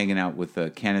was hanging out with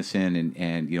Kennison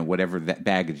and whatever that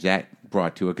baggage that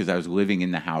brought to it because I was living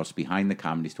in the house behind the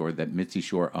Comedy Store that Mitzi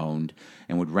Shore owned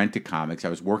and would rent to comics. I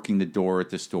was working the door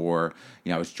at the store.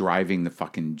 I was driving the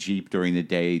fucking Jeep during the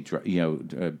day,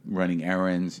 running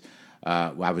errands.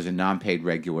 I was a non-paid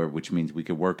regular, which means we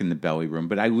could work in the belly room.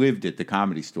 But I lived at the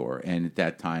Comedy Store, and at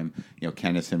that time,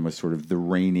 Kennison was sort of the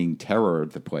reigning terror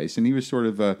of the place, and he was sort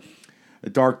of a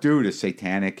dark dude, a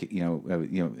satanic, I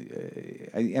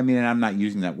mean, and I'm not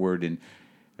using that word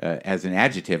as an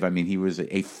adjective. I mean, he was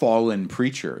a fallen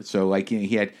preacher. So,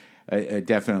 he had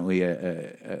definitely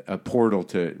a portal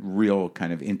to real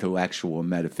kind of intellectual,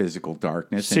 metaphysical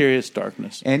darkness. Serious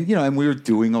darkness. And, and we were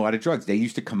doing a lot of drugs. They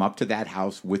used to come up to that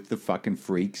house with the fucking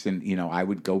freaks, and, I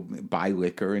would go buy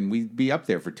liquor, and we'd be up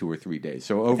there for 2 or 3 days.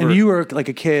 So And you were a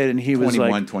kid, and he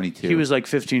 21, was 22. He was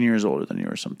 15 years older than you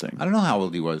or something. I don't know how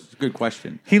old he was. It's a good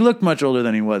question. He looked much older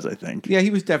than he was, I think. Yeah, he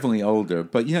was definitely older.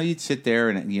 But, you'd sit there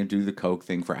and, do the coke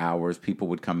thing for hours. People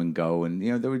would come and go, and,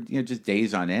 there were, just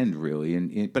days on end,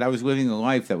 really. But I was living a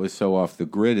life that was so off the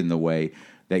grid in the way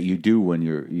that you do when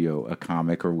you're a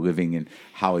comic or living in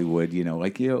Hollywood,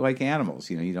 like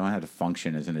animals. You don't know how to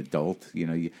function as an adult.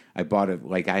 I bought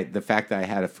the fact that I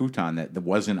had a futon that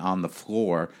wasn't on the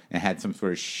floor and had some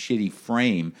sort of shitty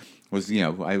frame was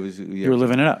I was you were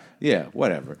living it up. Yeah,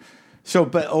 whatever. So,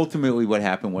 but ultimately, what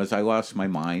happened was I lost my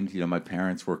mind. My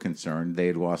parents were concerned; they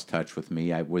had lost touch with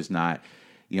me. I was not,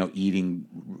 eating.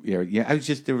 I was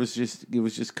just it was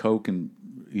just coke and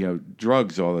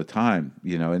drugs all the time,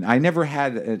 and I never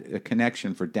had a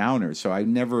connection for downers, so I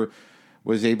never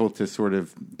was able to sort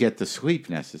of get the sleep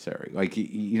necessary. I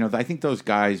think those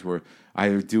guys were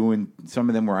some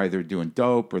of them were either doing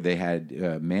dope or they had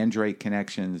Mandrake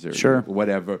connections or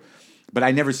whatever. But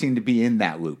I never seemed to be in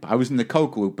that loop. I was in the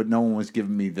coke loop, but no one was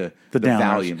giving me the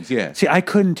Valiums. Yeah. See, I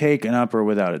couldn't take an upper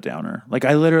without a downer.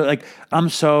 I literally, I'm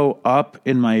so up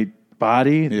in my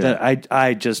body that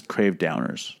I just crave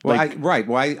downers. Well,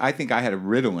 I think I had a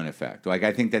Ritalin effect.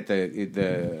 I think that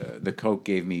the coke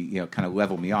gave me, kind of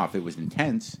leveled me off. It was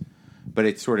intense, but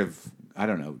it sort of, I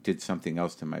don't know, did something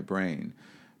else to my brain.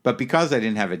 But because I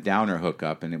didn't have a downer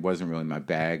hookup and it wasn't really my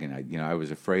bag, and I was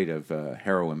afraid of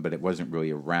heroin, but it wasn't really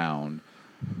around.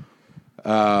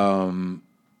 I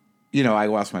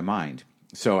lost my mind.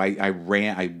 So I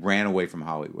ran away from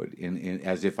Hollywood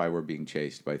as if I were being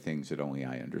chased by things that only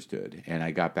I understood. And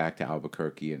I got back to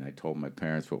Albuquerque and I told my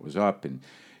parents what was up. And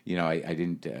I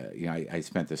didn't. I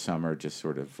spent the summer just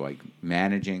sort of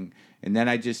managing. And then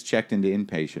I just checked into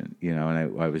inpatient. And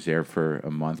I was there for a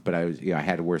month. But I was I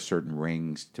had to wear certain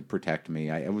rings to protect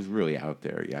me. I was really out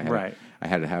there. I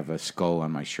had to have a skull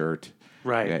on my shirt.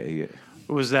 Right.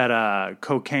 Was that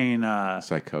cocaine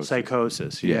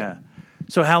psychosis? Yeah.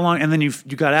 So how long? And then you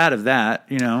got out of that,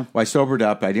 Well, I sobered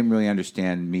up. I didn't really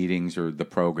understand meetings or the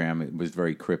program. It was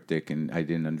very cryptic, and I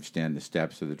didn't understand the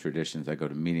steps or the traditions. I go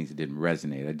to meetings; it didn't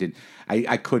resonate.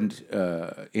 I couldn't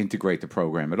integrate the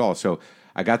program at all. So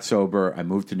I got sober. I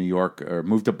moved to New York or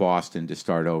moved to Boston to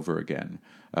start over again,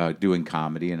 doing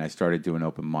comedy, and I started doing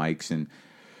open mics and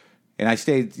I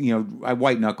stayed, I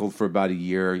white-knuckled for about a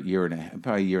year and a half,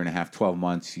 probably a year and a half, 12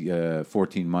 months,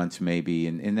 14 months maybe.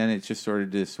 And then it just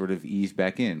started to sort of ease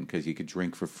back in because you could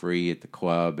drink for free at the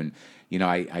club. And,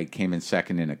 I came in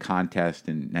second in a contest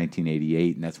in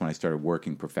 1988, and that's when I started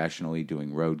working professionally,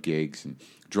 doing road gigs and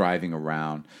driving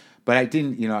around. but I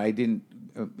didn't,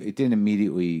 it didn't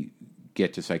immediately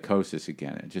get to psychosis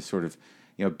again. It just sort of,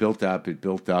 built up,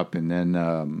 and then,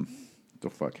 what the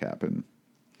fuck happened?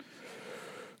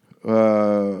 I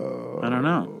don't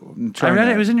know. I read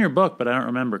it. It was in your book, but I don't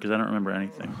remember because I don't remember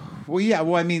anything. Well, yeah.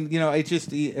 Well, I mean, it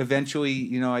just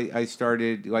eventually, I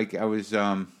started, like, I was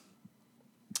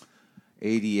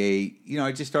 88.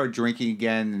 I just started drinking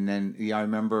again, and then I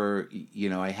remember,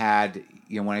 I had,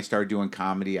 when I started doing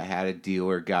comedy, I had a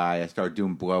dealer guy. I started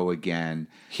doing blow again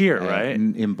here, right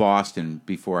in Boston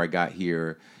before I got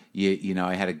here.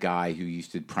 I had a guy who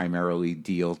used to primarily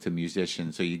deal to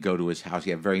musicians. So you go to his house.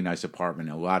 He had a very nice apartment,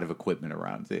 and a lot of equipment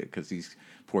around there because these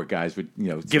poor guys would,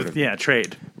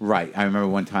 trade. Right. I remember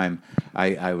one time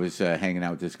I was hanging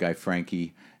out with this guy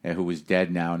Frankie, who was dead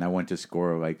now, and I went to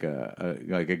score like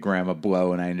a gram of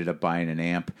blow, and I ended up buying an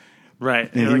amp.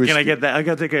 Right. Can I get that? I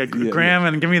got to take a gram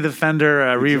and give me the Fender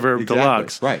Reverb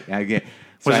Deluxe. Right.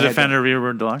 Was it a Fender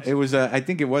Reverb Deluxe? It was I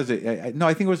think it was I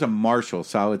think it was a Marshall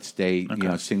solid state,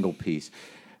 single piece.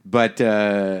 But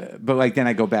like then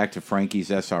I go back to Frankie's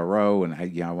SRO and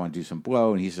I want to do some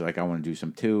blow, and he's like, I want to do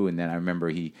some too. And then I remember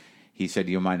he said,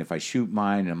 do you mind if I shoot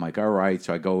mine? And I'm like, all right.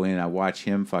 So I go in, I watch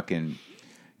him fucking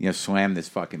slam this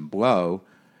fucking blow.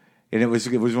 And it was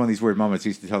one of these weird moments.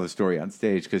 He used to tell the story on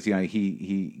stage because he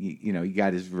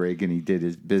got his rig and he did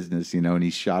his business, and he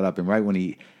shot up, and right when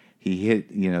he hit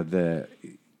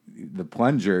the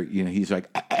plunger, he's like,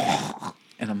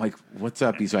 and I'm like, what's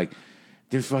up? He's like,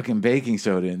 there's fucking baking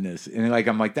soda in this, and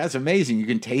I'm like, that's amazing. You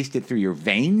can taste it through your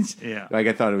veins. Yeah, I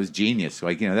thought it was genius.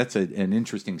 That's an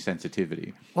interesting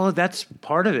sensitivity. Well, that's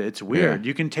part of it. It's weird. Yeah.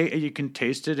 You can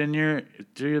taste it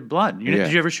through your blood. Did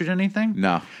you ever shoot anything?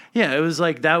 No. Yeah, it was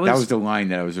like that was the line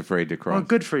that I was afraid to cross. Well,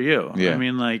 good for you. Yeah. I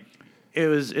mean, like.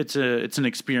 It's an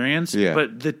experience, yeah.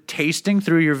 But the tasting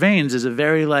through your veins is a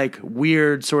very like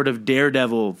weird sort of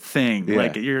daredevil thing. Yeah.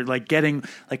 Like you're like getting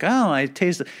like, oh, I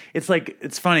taste. It's like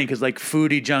it's funny because like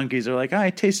foodie junkies are like, oh, I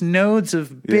taste nodes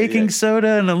of baking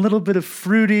soda and a little bit of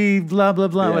fruity blah blah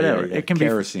blah whatever. Yeah. It can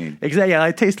kerosene. be exactly. Yeah,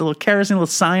 I taste a little kerosene, a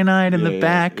little cyanide in the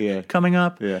back coming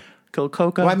up. Yeah.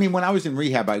 Coca. Well, I mean, when I was in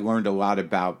rehab, I learned a lot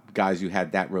about guys who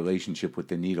had that relationship with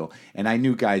the needle, and I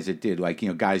knew guys that did, like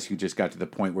guys who just got to the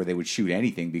point where they would shoot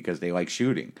anything because they like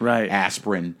shooting, right?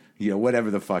 Aspirin, whatever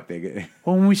the fuck they get.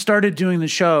 Well, when we started doing the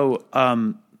show,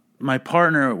 my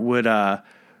partner would.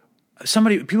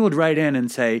 People would write in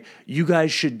and say, "You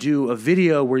guys should do a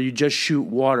video where you just shoot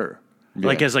water."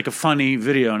 Like as like a funny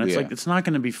video, and it's like it's not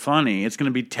going to be funny. It's going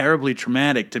to be terribly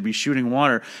traumatic to be shooting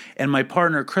water. And my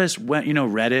partner Chris went,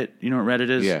 Reddit. You know what Reddit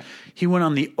is? Yeah. He went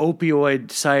on the opioid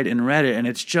site in Reddit, and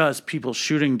it's just people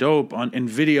shooting dope in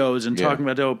videos and talking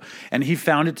about dope. And he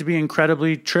found it to be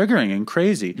incredibly triggering and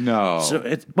crazy. No, so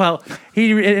it's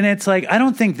like I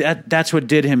don't think that's what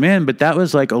did him in, but that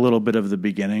was like a little bit of the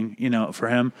beginning, for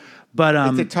him. But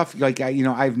it's a tough,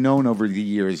 I've known over the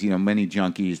years, many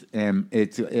junkies, and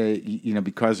it's,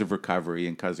 because of recovery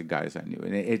and because of guys I knew.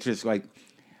 And it's just like,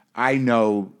 I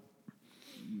know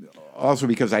also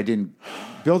because I didn't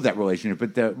build that relationship,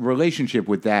 but the relationship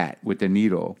with the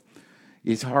needle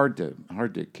is hard to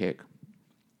kick.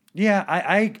 Yeah,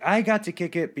 I got to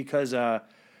kick it because,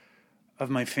 of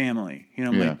my family,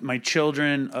 my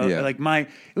children, it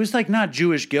was like not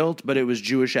Jewish guilt, but it was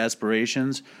Jewish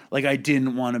aspirations. Like I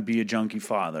didn't want to be a junkie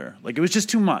father. Like it was just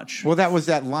too much. Well, that was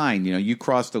that line, you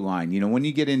crossed the line, when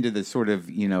you get into the sort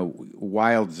of,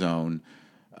 wild zone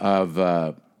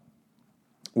of,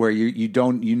 where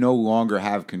you no longer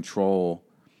have control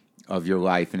of your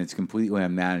life and it's completely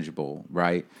unmanageable,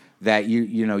 right? That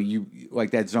you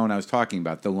like that zone I was talking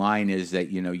about. The line is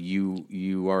that,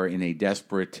 you are in a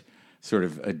desperate, sort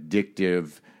of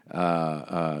addictive,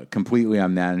 completely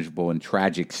unmanageable and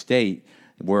tragic state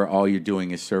where all you're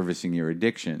doing is servicing your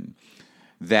addiction.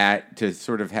 That to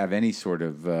sort of have any sort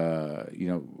of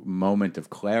moment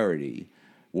of clarity,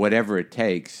 whatever it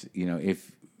takes,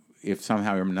 if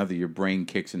somehow or another your brain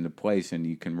kicks into place and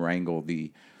you can wrangle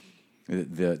the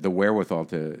wherewithal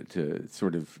to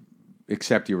sort of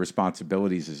accept your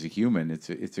responsibilities as a human, it's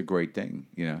a great thing,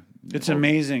 It's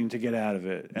amazing to get out of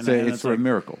it. And it's a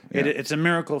miracle. Yeah. It's a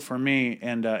miracle for me,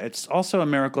 and it's also a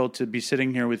miracle to be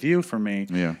sitting here with you for me.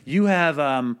 Yeah. You have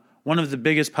one of the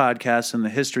biggest podcasts in the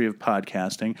history of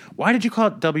podcasting. Why did you call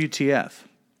it WTF?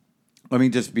 Let me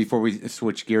just, before we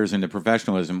switch gears into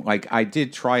professionalism, I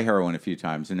did try heroin a few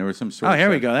times, and there was some sort of... Oh, here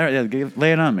we go.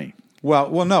 Lay it on me.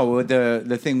 Well, no.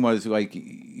 The thing was,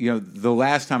 the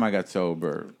last time I got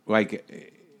sober,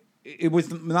 it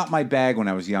was not my bag when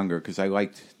I was younger because I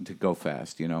liked to go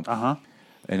fast, Uh-huh.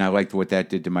 And I liked what that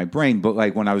did to my brain. But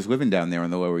like when I was living down there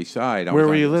on the Lower East Side, I Where was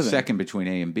were you living? Second between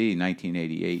A and B,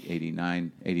 1988,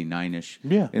 89-ish.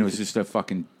 Yeah. And it was just a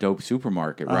fucking dope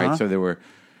supermarket, right? So there were,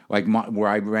 like, where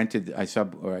I rented, I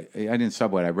didn't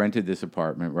sublet, I rented this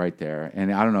apartment right there.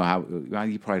 And I don't know how, well,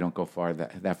 you probably don't go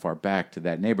that far back to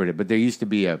that neighborhood, but there used to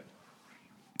be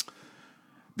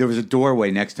there was a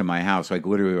doorway next to my house, like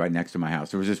literally right next to my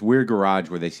house. There was this weird garage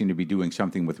where they seemed to be doing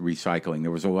something with recycling. There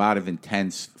was a lot of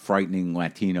intense, frightening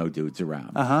Latino dudes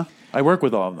around. I work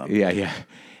with all of them. Yeah.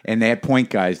 And they had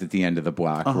point guys at the end of the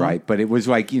block, right? But it was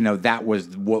like, that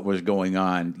was what was going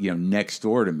on, next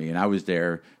door to me. And I was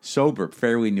there sober,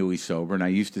 fairly newly sober. And I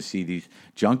used to see these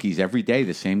junkies every day,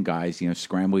 the same guys,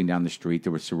 scrambling down the street.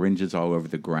 There were syringes all over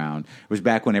the ground. It was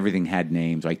back when everything had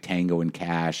names, like Tango and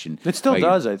Cash. And it still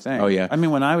does, I think. Oh, yeah. I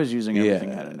mean, when I was using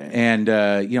everything had a name. And,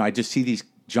 I just see these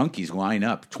junkies line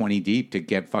up 20 deep to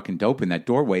get fucking dope in that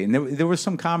doorway. And there was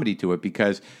some comedy to it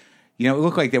because... it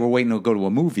looked like they were waiting to go to a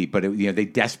movie, but they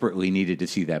desperately needed to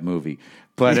see that movie.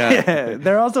 But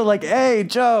they're also like, "Hey,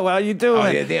 Joe, how you doing?"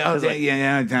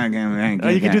 I'm talking.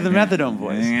 You can do the methadone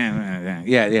voice.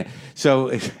 Yeah.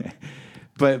 So,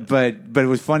 but it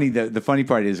was funny. The funny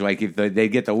part is like if they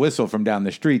get the whistle from down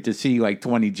the street to see like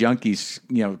 20 junkies,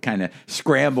 kind of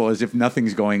scramble as if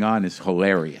nothing's going on is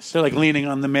hilarious. They're like leaning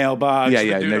on the mailbox.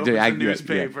 Yeah. The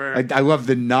newspaper. Yeah. I love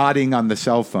the nodding on the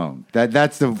cell phone.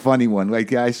 That's the funny one.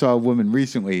 Like I saw a woman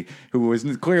recently who was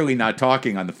clearly not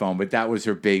talking on the phone, but that was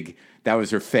her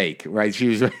fake, right? She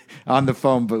was on the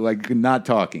phone, but like not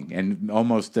talking and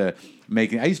almost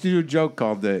making. I used to do a joke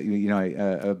called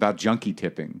about junkie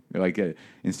tipping, like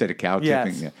instead of cow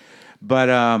tipping. Yeah.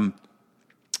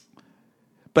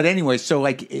 But anyway, so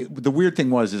like the weird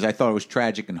thing is I thought it was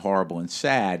tragic and horrible and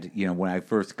sad, when I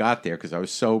first got there because I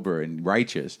was sober and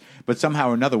righteous. But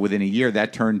somehow or another, within a year,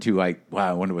 that turned to like, wow,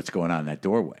 I wonder what's going on in that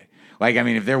doorway. Like, I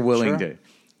mean, if they're willing to.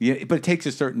 Yeah, but it takes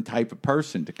a certain type of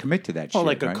person to commit to that shit.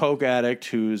 Like a coke addict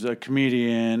who's a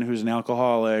comedian, who's an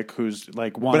alcoholic, who's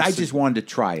like wants. But I just wanted to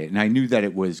try it, and I knew that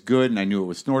it was good, and I knew it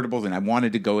was snortable, and I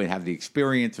wanted to go and have the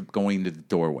experience of going to the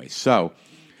doorway. So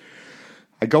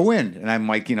I go in, and I'm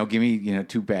like, give me,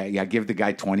 2 bags. I give the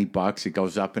guy $20. It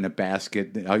goes up in a basket,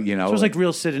 So it was like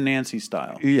real Sid and Nancy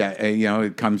style. Yeah,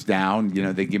 it comes down.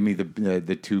 They give me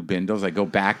the 2 bindles. I go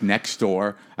back next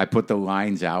door. I put the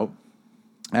lines out.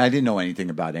 I didn't know anything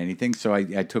about anything, so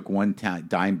I took one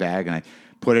dime bag and I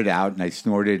put it out and I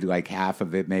snorted like half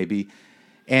of it maybe.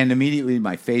 And immediately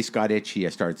my face got itchy. I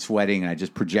started sweating and I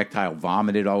just projectile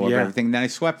vomited all over everything. And then I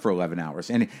slept for 11 hours.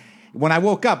 And when I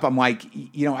woke up, I'm like,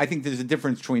 I think there's a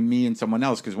difference between me and someone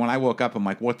else because when I woke up, I'm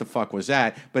like, what the fuck was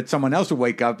that? But someone else would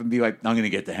wake up and be like, I'm going to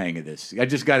get the hang of this. I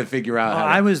just got to figure out how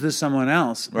I was the someone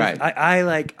else. Right.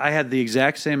 I had the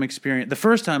exact same experience. The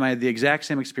first time I had the exact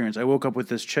same experience. I woke up with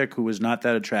this chick who was not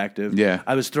that attractive. Yeah.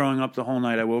 I was throwing up the whole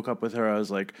night. I woke up with her. I was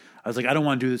like, I don't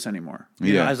want to do this anymore.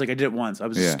 I was like, I did it once. I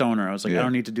was a stoner. I was like, I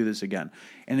don't need to do this again.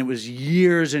 And it was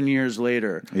years and years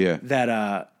later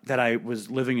that I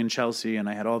was living in Chelsea and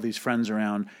I had all these friends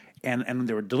around. And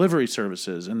there were delivery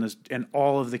services, and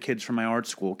all of the kids from my art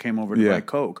school came over to buy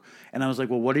Coke. And I was like,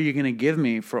 well, what are you going to give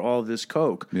me for all of this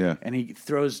Coke? Yeah. And he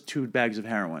throws 2 bags of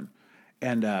heroin,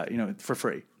 and for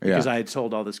free because I had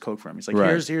sold all this Coke for him. He's like,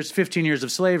 here's 15 years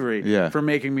of slavery for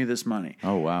making me this money.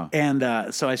 Oh wow!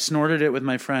 And so I snorted it with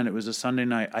my friend. It was a Sunday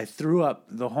night. I threw up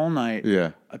the whole night.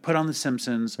 Yeah. I put on The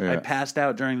Simpsons. Yeah. I passed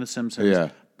out during The Simpsons. Yeah.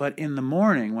 But in the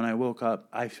morning when I woke up,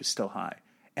 I was still high.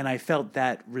 And I felt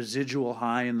that residual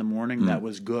high in the morning that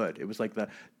was good. It was like the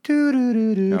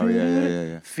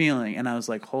feeling. And I was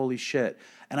like, holy shit.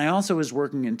 And I also was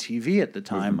working in TV at the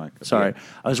time. I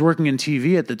was working in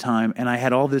TV at the time, and I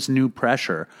had all this new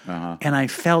pressure. And I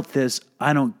felt this,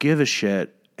 I don't give a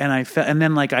shit. And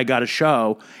then like I got a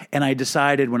show, and I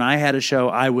decided when I had a show,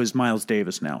 I was Miles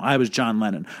Davis now. I was John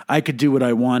Lennon. I could do what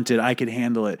I wanted. I could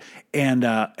handle it. And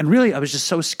really, I was just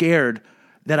so scared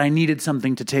that I needed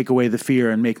something to take away the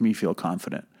fear and make me feel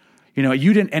confident.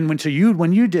 You didn't. And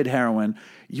when you did heroin,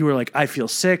 you were like, I feel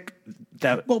sick.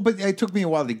 But it took me a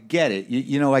while to get it.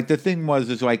 Like the thing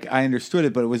is like I understood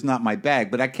it, but it was not my bag.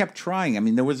 But I kept trying. I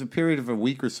mean, there was a period of a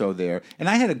week or so there, and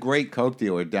I had a great Coke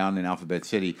dealer down in Alphabet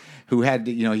City who had,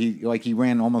 he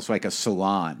ran almost like a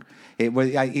salon. It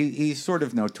was he's sort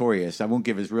of notorious. I won't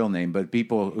give his real name, but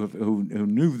people who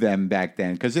knew them back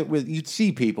then, because you'd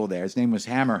see people there. His name was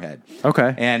Hammerhead.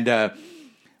 Okay, and.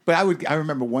 But I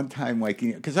remember one time, like,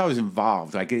 because I was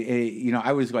involved, like,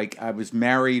 I was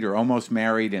married or almost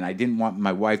married, and I didn't want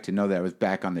my wife to know that I was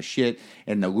back on the shit.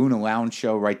 And the Luna Lounge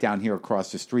show right down here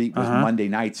across the street was Monday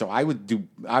night, so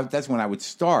that's when I would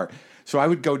start. So I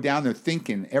would go down there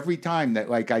thinking every time that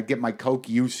like I'd get my Coke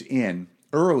use in,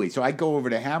 early. So I'd go over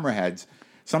to Hammerheads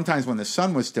sometimes when the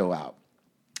sun was still out.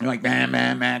 I'm like,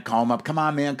 man, call him up. Come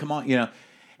on, man, come on, you know.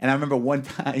 And I remember one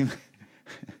time,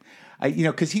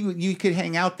 because you could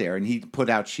hang out there and he put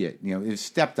out shit. You know, it was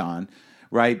stepped on,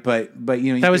 right? But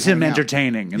you know, that was him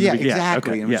entertaining. Yeah,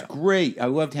 exactly. Okay. And it was great. I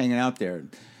loved hanging out there.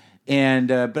 And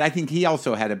but I think he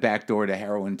also had a back door to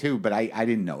heroin too, but I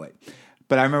didn't know it.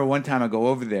 But I remember one time I go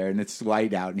over there and it's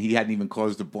light out and he hadn't even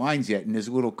closed the blinds yet, and this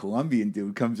little Colombian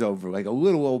dude comes over, like a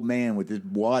little old man with this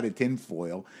wad of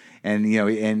tinfoil, and you know,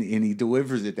 and he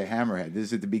delivers it to Hammerhead. This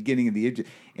is at the beginning of the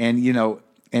and you know,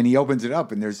 and he opens it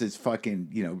up and there's this fucking,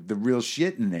 you know, the real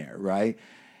shit in there, right?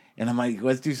 And I'm like,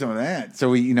 let's do some of that.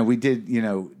 So we did, you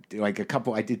know, like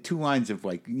I did 2 lines of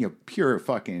like, you know,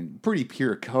 pretty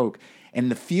pure coke, and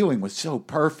the feeling was so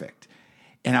perfect.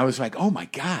 And I was like, oh my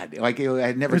God, like I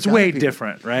had never. It's way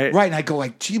different, right? Right. And I go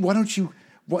like, gee, why don't you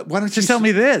just sell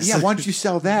me this? Yeah, why don't you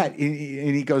sell that?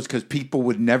 And he goes, because people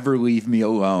would never leave me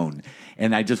alone.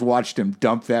 And I just watched him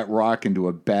dump that rock into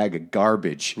a bag of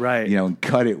garbage, right? You know, and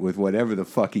cut it with whatever the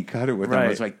fuck he cut it with. Right. And I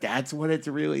was like, that's what it's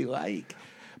really like.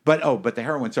 But the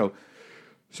heroin. So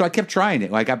I kept trying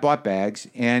it. Like I bought bags,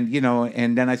 and you know,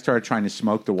 and then I started trying to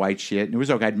smoke the white shit, and it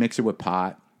was okay. I'd mix it with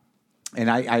pot. And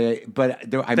I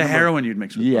remember, heroin you'd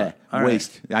mix with pot.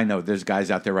 Waste. Right. I know there's guys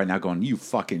out there right now going, you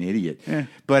fucking idiot.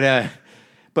 Yeah.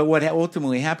 But what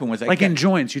ultimately happened was in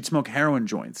joints, you'd smoke heroin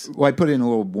joints. Well, I put in a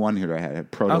little one hitter. I had a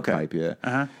prototype, yeah.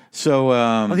 Uh-huh. So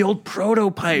the old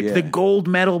prototype, the gold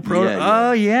medal prototype. Yeah.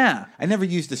 Oh yeah. I never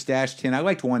used the stash tin. I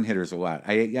liked one hitters a lot.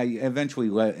 I eventually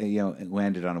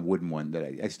landed on a wooden one that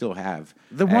I still have.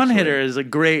 The one hitter was a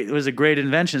great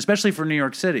invention, especially for New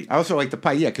York City. I also like the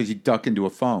pipe, because you duck into a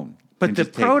phone. But the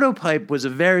prototype was a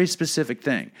very specific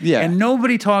thing. Yeah. And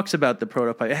nobody talks about the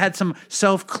prototype. It had some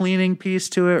self-cleaning piece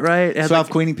to it, right?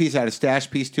 Self-cleaning piece, it had a stash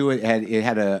piece to it. It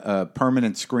had a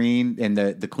permanent screen, and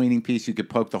the cleaning piece, you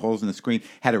could poke the holes in the screen.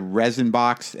 Had a resin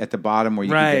box at the bottom where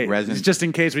you could get resin. It's just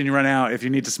in case when you run out, if you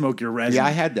need to smoke your resin. Yeah,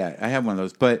 I had that. I had one of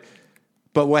those. But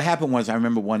what happened was, I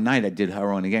remember one night I did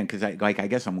heroin again, because I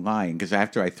guess I'm lying, because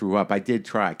after I threw up, I did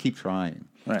try. I keep trying.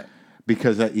 Right.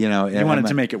 Because, you wanted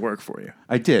to make it work for you.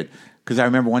 I did. Because I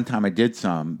remember one time I did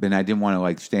some, and I didn't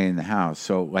want to stay in the house,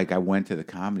 so I went to the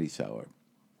Comedy Cellar,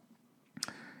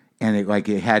 and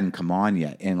it hadn't come on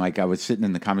yet, and I was sitting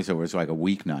in the Comedy Cellar. It was a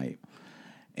weeknight,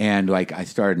 and I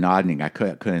started nodding. I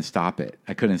couldn't stop it.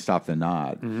 I couldn't stop the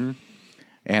nod,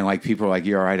 and people were like,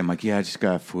 "You all right?" I'm like, "Yeah, I just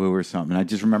got a flu or something." And I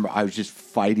just remember I was just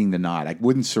fighting the nod. I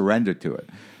wouldn't surrender to it.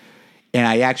 And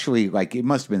I actually, it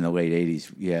must have been the late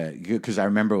 80s, yeah, because I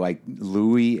remember,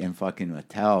 Louis and fucking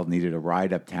Mattel needed a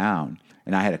ride uptown,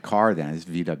 and I had a car then, this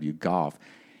VW Golf,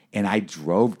 and I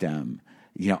drove them,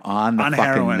 on the fucking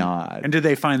heroin. Nod. And did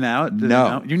they find out?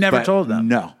 No. You never told them?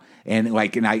 No. And,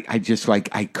 and I just, I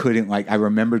couldn't, I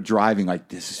remember driving,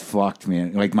 this is fucked,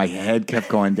 man. My head kept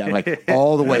going down,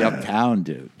 all the way uptown,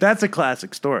 dude. That's a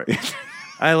classic story.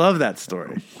 I love that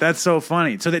story. That's so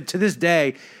funny. So that to this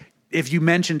day, if you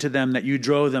mentioned to them that you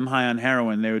drove them high on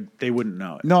heroin, they wouldn't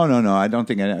know it. No. I don't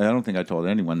think I told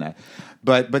anyone that.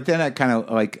 But then I kind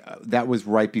of that was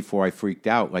right before I freaked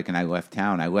out. And I left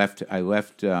town. I left.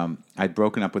 I'd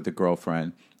broken up with the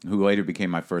girlfriend who later became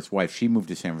my first wife. She moved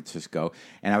to San Francisco,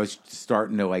 and I was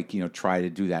starting to try to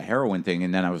do that heroin thing.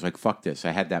 And then I was like, "Fuck this!"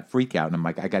 I had that freak out, and I'm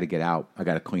like, "I got to get out. I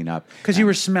got to clean up." Because you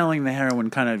were smelling the heroin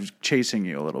kind of chasing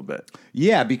you a little bit.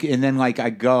 Yeah, and then I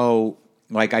go.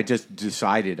 I just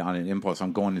decided on an impulse,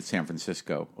 I'm going to San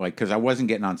Francisco. Because I wasn't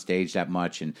getting on stage that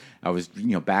much, and I was,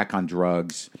 back on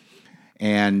drugs.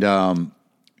 And then,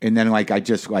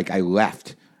 I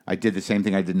left. I did the same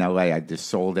thing I did in L.A. I just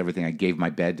sold everything. I gave my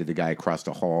bed to the guy across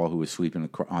the hall who was sleeping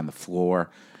on the floor.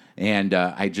 And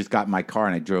I just got in my car,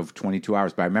 and I drove 22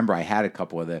 hours. But I remember I had a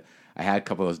couple of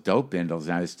those dope bindles,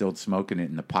 and I was still smoking it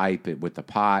in the pipe with the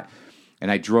pot. And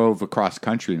I drove across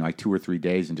country in 2 or 3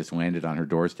 days and just landed on her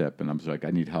doorstep. And I was like, I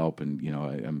need help. And,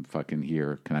 I'm fucking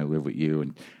here. Can I live with you?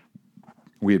 And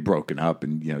we had broken up,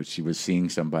 and, she was seeing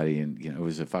somebody, and, it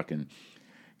was a fucking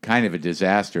kind of a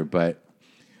disaster. But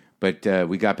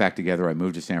we got back together. I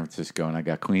moved to San Francisco, and I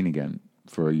got clean again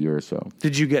for a year or so.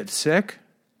 Did you get sick?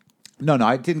 No,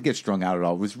 I didn't get strung out at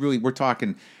all. It was really, we're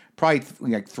talking probably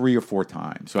 3 or 4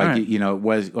 times. So right. It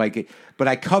was but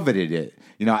I coveted it.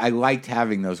 I liked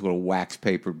having those little wax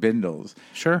paper bindles.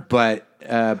 Sure. But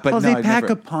they pack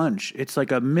a punch. It's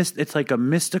like a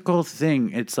mystical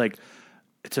thing. It's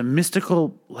a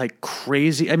mystical,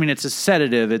 crazy. I mean, it's a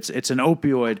sedative. It's an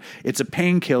opioid. It's a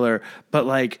painkiller.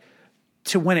 But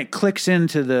to when it clicks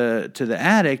into the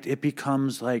addict, it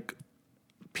becomes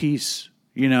peace.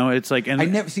 It's and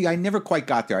I never quite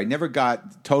got there. I never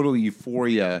got total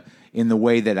euphoria in the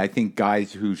way that I think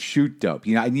guys who shoot dope,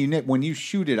 when you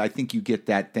shoot it, I think you get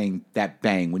that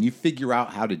bang. When you figure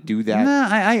out how to do that. No,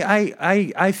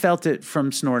 I felt it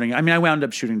from snorting. I mean, I wound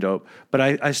up shooting dope, but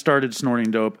I started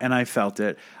snorting dope and I felt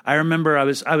it. I remember I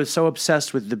was so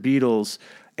obsessed with the Beatles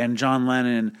and John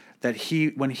Lennon that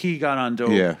when he got on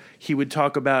dope, he would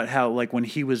talk about how, like, when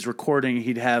he was recording,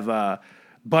 he'd have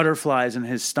butterflies in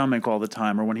his stomach all the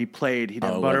time, or when he played, he'd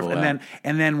have butterflies.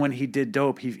 And then when he did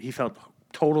dope, he felt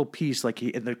total peace. Like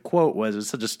the quote was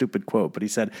such a stupid quote, but he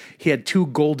said he had 2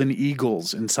 golden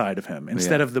eagles inside of him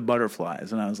instead of the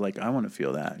butterflies. And I was like, I want to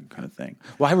feel that kind of thing.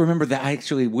 Well, I remember that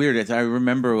actually weird. I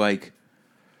remember like,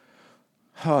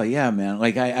 oh yeah, man.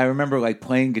 Like I remember like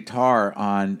playing guitar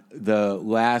on the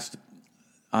last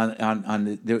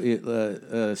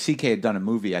CK had done a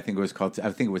movie. I think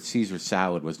it was Caesar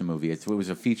Salad was the movie. It was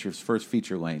his first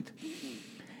feature length.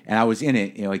 And I was in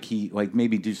it, he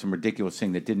maybe do some ridiculous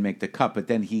thing that didn't make the cut, but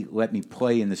then he let me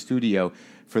play in the studio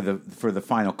for the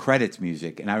final credits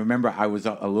music. And I remember I was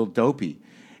a little dopey,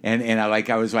 and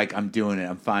I was like, I'm doing it.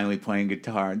 I'm finally playing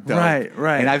guitar. And dope.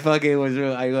 Right. And I felt like it was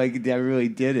I really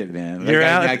did it, man.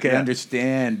 I could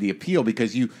understand the appeal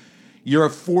because you're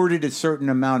afforded a certain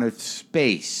amount of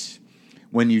space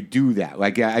when you do that.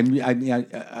 Like I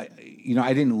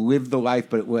didn't live the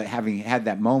life, but having had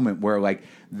that moment where like.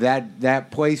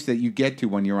 That place that you get to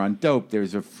when you're on dope,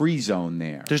 there's a free zone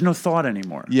there. There's no thought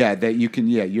anymore. Yeah, that you can.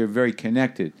 Yeah, you're very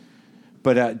connected.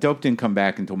 But dope didn't come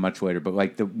back until much later. But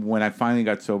like when I finally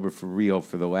got sober for real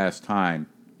for the last time,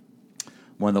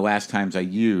 one of the last times I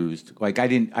used, like I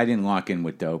didn't lock in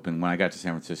with dope. And when I got to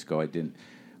San Francisco, I didn't.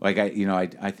 Like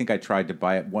I think I tried to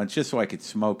buy it once just so I could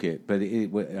smoke it, but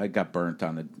I got burnt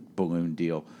on the balloon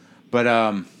deal.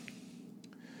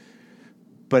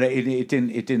 But it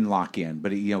didn't lock in.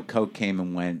 But coke came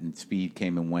and went, and speed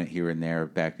came and went here and there.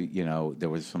 Back, there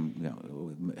was some,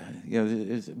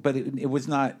 but it was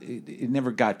not. It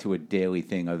never got to a daily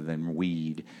thing other than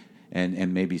weed,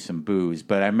 and maybe some booze.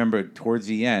 But I remember towards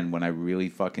the end when I really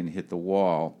fucking hit the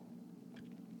wall.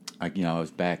 I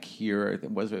was back here.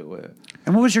 Was it?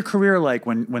 And what was your career like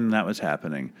when that was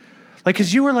happening? Like,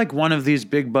 because you were like one of these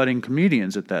big budding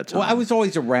comedians at that time. Well, I was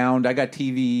always around. I got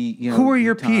TV. Who were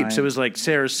your peeps? It was like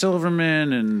Sarah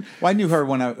Silverman and. Well, I knew her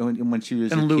when she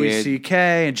was and a Louis kid.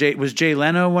 C.K. and was Jay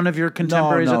Leno one of your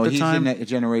contemporaries at the time? No, he's a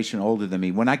generation older than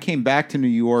me. When I came back to New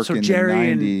York in Jerry the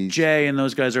 90s, and Jay and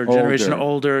those guys are a generation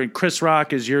older. And Chris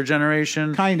Rock is your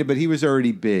generation, kind of, but he was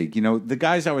already big. The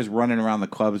guys I was running around the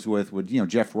clubs with would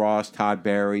Jeff Ross, Todd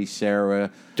Barry,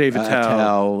 Sarah, Dave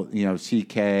Attell,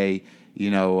 C.K.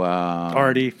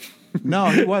 Artie. No,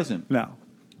 he wasn't. No,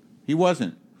 he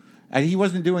wasn't. And he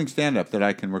wasn't doing stand-up that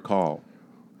I can recall.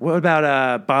 What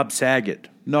about Bob Saget?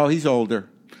 No, he's older.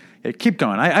 Yeah, keep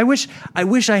going. I wish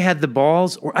I had the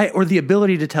balls or the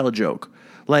ability to tell a joke.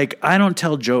 Like, I don't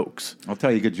tell jokes. I'll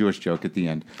tell you a good Jewish joke at the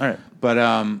end. All right. But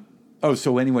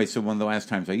so one of the last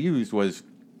times I used was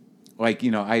like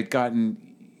I had gotten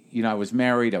I was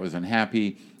married. I was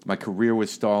unhappy. My career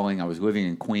was stalling. I was living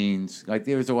in Queens. Like,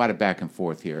 there was a lot of back and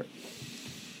forth here.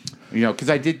 Because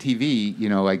I did TV,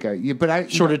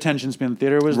 short attention span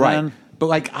theater was right. then. But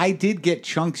like, I did get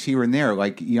chunks here and there.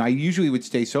 Like, I usually would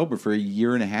stay sober for a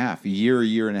year and a half.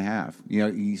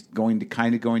 He's going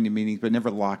to meetings, but never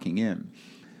locking in.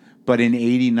 But in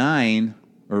 '89,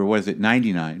 or was it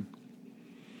 '99?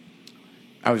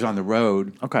 I was on the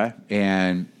road. Okay,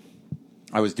 and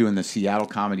I was doing the Seattle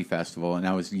Comedy Festival, and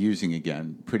I was using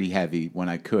again pretty heavy when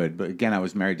I could. But again, I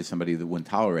was married to somebody that wouldn't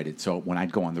tolerate it. So when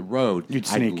I'd go on the road,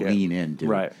 I'd lean in, dude.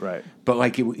 Right. But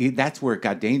like that's where it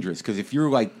got dangerous, because if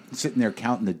you're like sitting there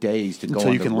counting the days to go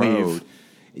on the road,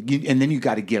 and then you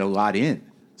got to get a lot in.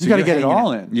 So you got to get it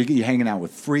all in. You're hanging out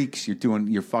with freaks.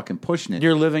 You're fucking pushing it.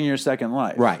 You're living your second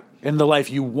life, right? And the life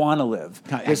you want to live.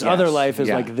 This other life is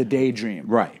like the daydream,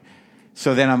 right?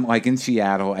 So then I'm like in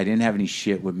Seattle. I didn't have any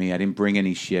shit with me. I didn't bring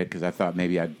any shit because I thought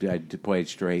maybe I'd play it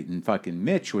straight. And fucking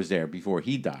Mitch was there before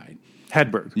he died.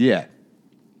 Hedberg. Yeah.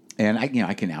 And I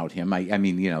can out him. I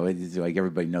mean, it's like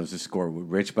everybody knows the score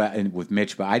with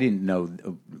Mitch, but I didn't know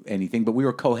anything. But we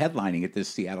were co-headlining at this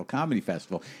Seattle Comedy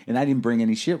Festival, and I didn't bring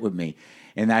any shit with me.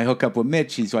 And I hook up with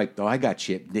Mitch. He's like, "Oh, I got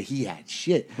shit." He had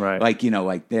shit, right? Like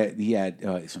he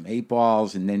had some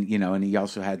 8-balls, and then and he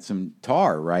also had some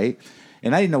tar, right?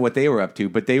 And I didn't know what they were up to,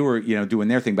 but they were doing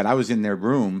their thing. But I was in their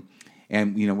room,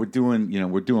 and we're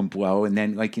doing blow, and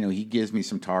then he gives me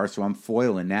some tar, so I'm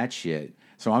foiling that shit.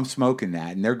 So I'm smoking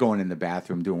that, and they're going in the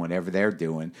bathroom doing whatever they're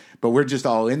doing. But we're just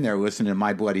all in there listening to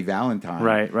My Bloody Valentine.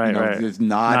 Right. Just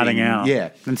nodding out.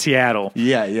 Yeah. In Seattle.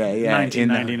 Yeah.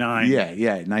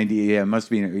 1999. 90. Yeah, it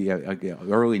must be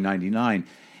early 99.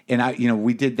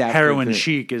 we did that. Heroin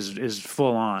chic is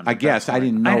full on. I guess I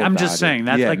didn't know. I'm just saying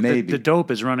that's maybe the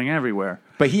dope is running everywhere.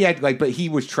 But he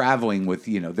was traveling with,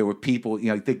 there were people,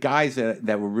 the guys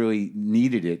that were really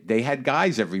needed it. They had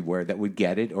guys everywhere that would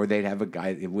get it, or they'd have a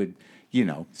guy that would,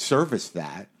 service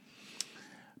that.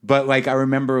 But I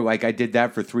remember I did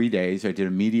that for 3 days. I did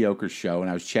a mediocre show, and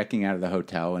I was checking out of the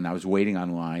hotel, and I was waiting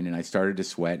online, and I started to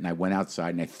sweat, and I went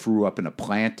outside, and I threw up in a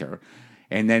planter.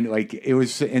 And then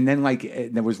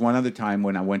there was one other time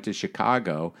when I went to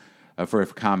Chicago for a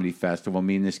comedy festival.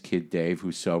 Me and this kid Dave,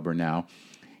 who's sober now,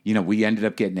 we ended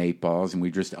up getting 8 balls, and we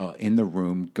just in the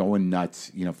room going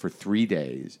nuts, for 3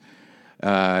 days.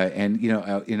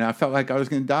 I felt like I was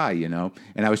going to die,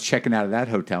 and I was checking out of that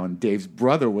hotel, and Dave's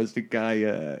brother was the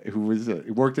guy who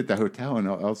worked at the hotel and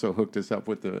also hooked us up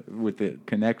with the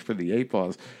connect for the 8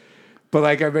 balls.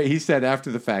 But he said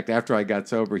after the fact, after I got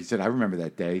sober, he said, I remember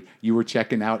that day you were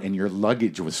checking out and your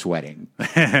luggage was sweating.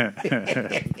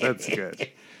 That's good.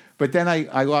 But then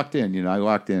I locked in,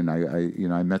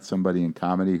 I met somebody in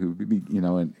comedy who,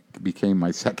 and became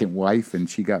my second wife, and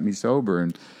she got me sober,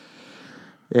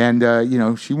 and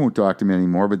she won't talk to me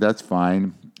anymore, but that's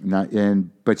fine.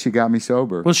 But she got me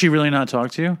sober. Will she really not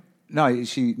talk to you? No, I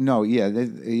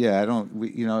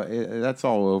don't. That's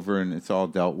all over and it's all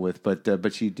dealt with.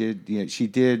 But she did. She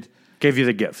did. Gave you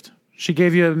the gift. She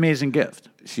gave you an amazing gift.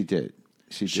 She did.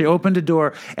 She opened a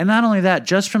door, and not only that,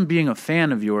 just from being a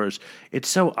fan of yours, it's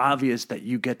so obvious that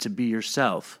you get to be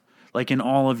yourself. In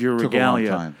all of your regalia.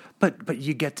 Took a long time. But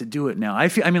you get to do it now.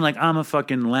 I'm a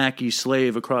fucking lackey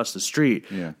slave across the street.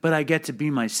 Yeah. But I get to be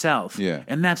myself. Yeah.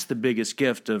 And that's the biggest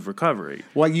gift of recovery.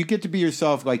 Well, you get to be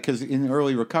yourself, because in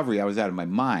early recovery, I was out of my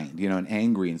mind, and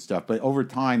angry and stuff. But over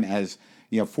time, as,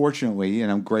 fortunately, and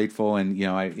I'm grateful, and,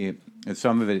 and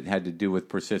some of it had to do with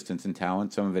persistence and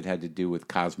talent. Some of it had to do with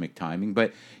cosmic timing.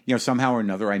 But, somehow or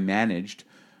another, I managed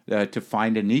to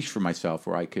find a niche for myself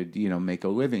where I could, make a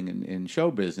living in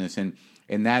show business.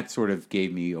 And that sort of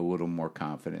gave me a little more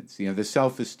confidence. The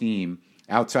self-esteem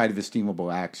outside of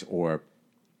esteemable acts or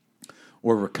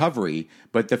recovery,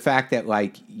 but the fact that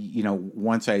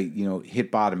once I,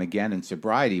 hit bottom again in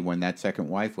sobriety, when that second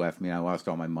wife left me, I lost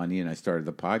all my money and I started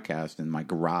the podcast in my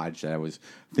garage that I was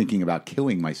thinking about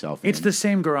killing myself in. It's the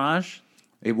same garage?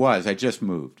 It was. I just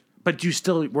moved. But do you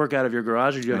still work out of your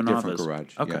garage, or do you have an office? A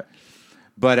different garage. Okay. Yeah.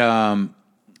 But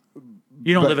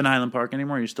you don't live in Highland Park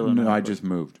anymore? You still in No, I just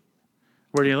moved.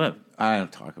 Where do you live? I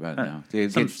don't talk about it now.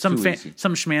 Some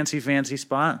schmancy fancy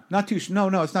spot. Not too. No,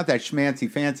 it's not that schmancy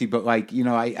fancy. But I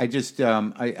just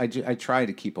I try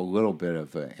to keep a little bit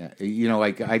of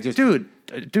I just dude.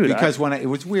 Because it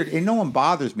was weird, and no one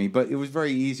bothers me, but it was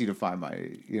very easy to find my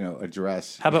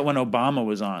address. How about when Obama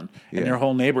was on and your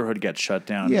whole neighborhood gets shut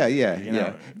down?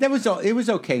 Yeah. That was it was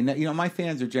okay. My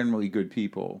fans are generally good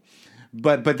people.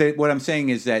 But what I'm saying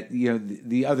is that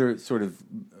the other sort of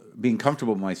being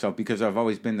comfortable with myself, because I've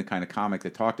always been the kind of comic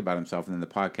that talked about himself, and in the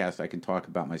podcast I can talk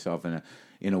about myself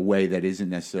in a way that isn't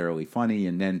necessarily funny,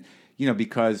 and then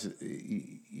because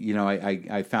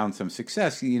I found some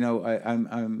success, I'm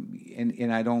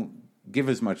I don't give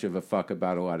as much of a fuck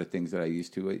about a lot of things that I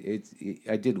used to.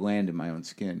 I did land in my own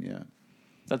skin. Yeah,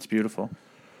 that's beautiful.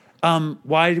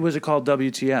 Why was it called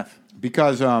WTF?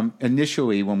 Because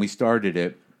initially when we started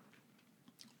it,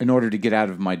 in order to get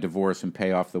out of my divorce and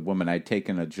pay off the woman, I'd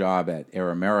taken a job at Air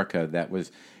America that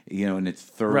was, in its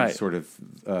third sort of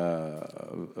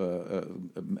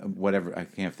whatever, I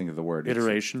can't think of the word.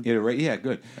 Iteration. Yeah,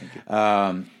 good. Thank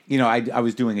you. I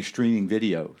was doing a streaming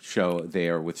video show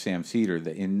there with Sam Cedar.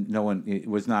 It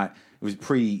was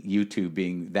pre-YouTube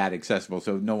being that accessible,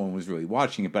 so no one was really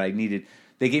watching it. But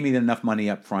they gave me enough money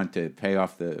up front to pay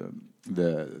off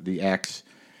the ex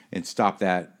and stop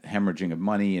that hemorrhaging of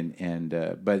money,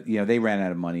 but they ran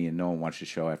out of money and no one watched the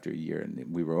show after a year,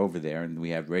 and we were over there and we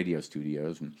had radio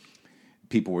studios and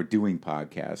people were doing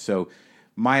podcasts. So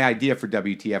my idea for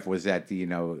WTF was that it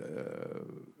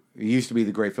used to be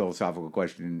the great philosophical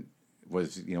question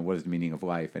was what is the meaning of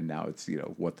life, and now it's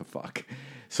what the fuck.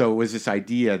 So it was this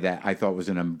idea that I thought was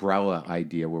an umbrella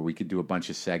idea where we could do a bunch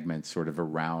of segments sort of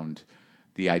around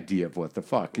the idea of what the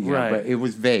fuck, but it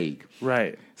was vague.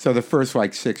 Right. So the first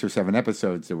 6 or 7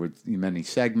 episodes, there were many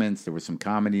segments. There was some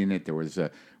comedy in it. There was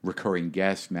a recurring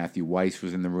guest. Matthew Weiss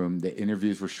was in the room. The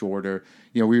interviews were shorter.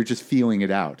 We were just feeling it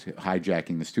out,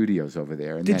 hijacking the studios over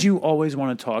there. And Did you always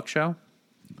want a talk show?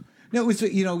 No, it was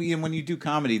when you do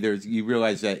comedy, you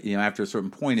realize that after a certain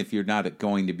point, if you're not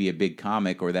going to be a big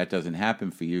comic or that doesn't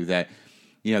happen for you, that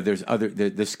there's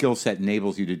the skill set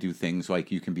enables you to do things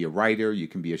like you can be a writer, you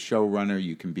can be a showrunner,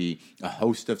 you can be a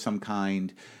host of some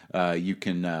kind, you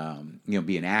can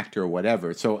be an actor or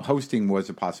whatever. So hosting was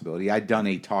a possibility. I'd done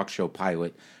a talk show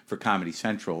pilot for Comedy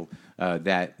Central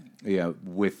that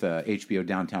with HBO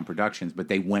Downtown Productions, but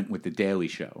they went with The Daily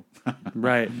Show.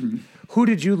 Right. Who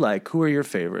did you like? Who are your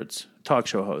favorites? Talk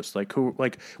show hosts, like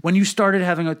when you started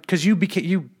having because you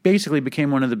basically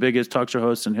became one of the biggest talk show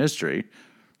hosts in history.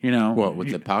 What,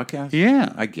 with the podcast?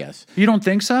 Yeah, I guess. You don't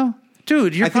think so,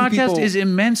 dude? Your podcast is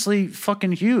immensely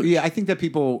fucking huge. Yeah, I think that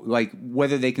people like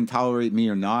whether they can tolerate me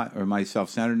or not, or my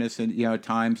self-centeredness, and at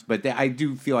times. But I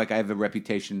do feel like I have a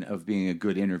reputation of being a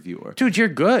good interviewer. Dude, you're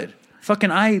good.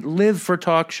 Fucking, I live for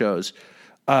talk shows.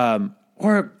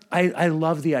 Or I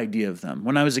love the idea of them.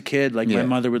 When I was a kid, my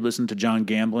mother would listen to John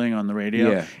Gambling on the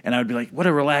radio, and I would be like, "What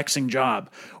a relaxing job!"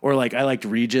 Or I liked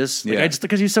Regis,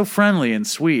 because he's so friendly and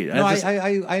sweet. No,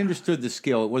 I understood the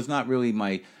skill. It was not really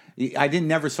my. I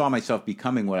never saw myself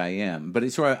becoming what I am, but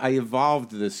I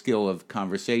evolved the skill of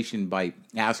conversation by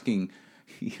asking,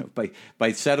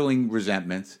 by settling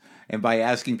resentments. And by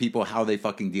asking people how they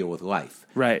fucking deal with life,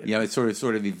 right? It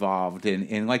sort of evolved,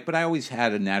 and but I always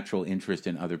had a natural interest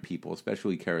in other people,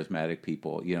 especially charismatic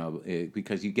people,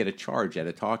 because you get a charge out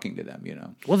of talking to them,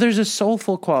 Well, there's a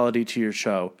soulful quality to your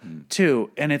show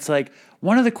too, and it's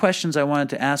one of the questions I wanted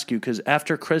to ask you because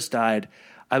after Chris died,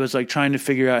 I was trying to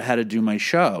figure out how to do my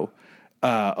show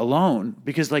alone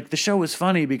because the show was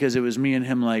funny because it was me and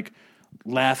him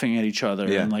laughing at each other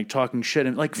and talking shit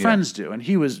and friends do. And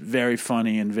he was very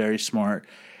funny and very smart.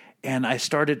 And I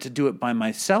started to do it by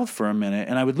myself for a minute.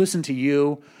 And I would listen to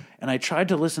you and I tried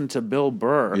to listen to Bill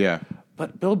Burr. Yeah.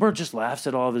 But Bill Burr just laughs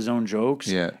at all of his own jokes.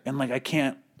 Yeah. And I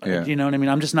can't, you know what I mean?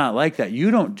 I'm just not like that.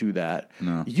 You don't do that.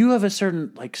 No. You have a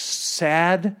certain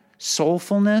sad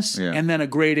soulfulness and then a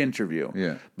great interview.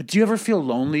 Yeah. But do you ever feel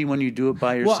lonely when you do it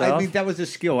by yourself? Well, I think that was a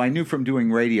skill. I knew from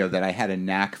doing radio that I had a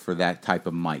knack for that type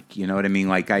of mic. You know what I mean?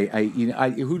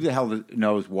 Who the hell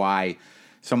knows why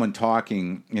someone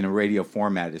talking in a radio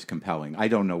format is compelling? I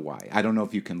don't know why. I don't know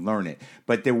if you can learn it.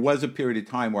 But there was a period of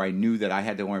time where I knew that I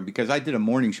had to learn because I did a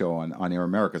morning show on Air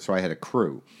America, so I had a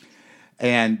crew.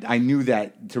 And I knew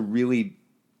that to really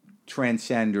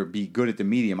transcend or be good at the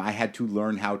medium, I had to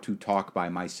learn how to talk by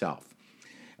myself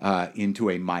into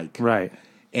a mic. Right.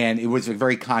 And it was a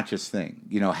very conscious thing.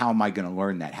 How am I going to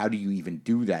learn that? How do you even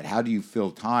do that? How do you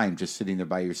fill time just sitting there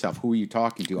by yourself? Who are you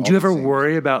talking to? Do you ever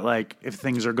worry about if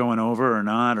things are going over or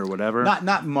not or whatever?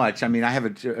 Not much. I mean, I have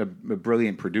a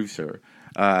brilliant producer,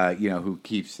 who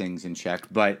keeps things in check.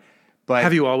 But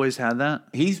have you always had that?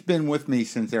 He's been with me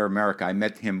since Air America. I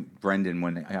met him, Brendan,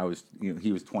 when I was,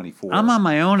 he was 24. I'm on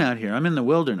my own out here. I'm in the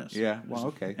wilderness. Yeah. Well,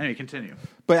 okay. Anyway, continue.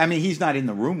 But I mean, he's not in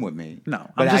the room with me. No.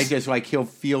 But I just he'll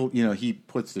feel, he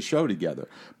puts the show together.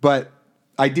 But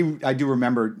I do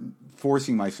remember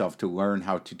forcing myself to learn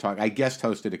how to talk. I guest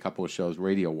hosted a couple of shows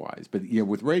radio wise, but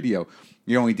with radio,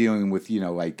 you're only dealing with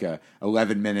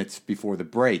 11 minutes before the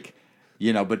break.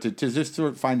 But to just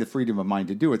sort of find the freedom of mind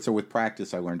to do it. So with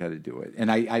practice, I learned how to do it.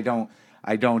 And I don't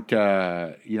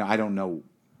know,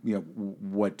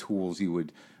 what tools you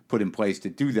would put in place to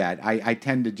do that. I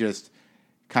tend to just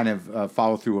kind of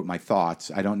follow through with my thoughts.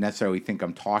 I don't necessarily think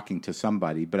I'm talking to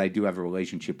somebody, but I do have a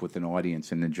relationship with an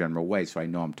audience in a general way, so I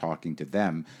know I'm talking to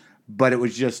them. But it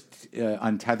was just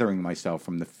untethering myself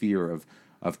from the fear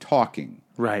of talking.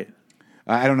 Right.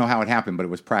 I don't know how it happened, but it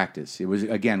was practice. It was,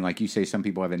 again, like you say, some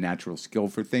people have a natural skill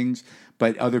for things,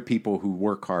 but other people who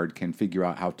work hard can figure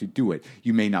out how to do it.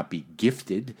 You may not be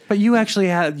gifted. But you actually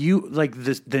have,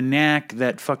 the knack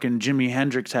that fucking Jimi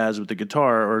Hendrix has with the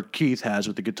guitar or Keith has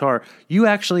with the guitar, you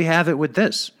actually have it with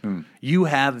this. You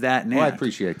have that knack. Well, I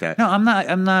appreciate that. No, I'm not.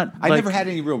 I never had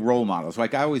any real role models. I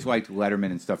always liked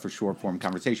Letterman and stuff for short form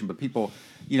conversation, but people,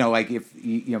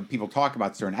 if people talk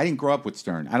about Stern, I didn't grow up with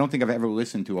Stern. I don't think I've ever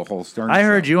listened to a whole Stern show. I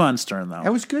heard you on Stern, though.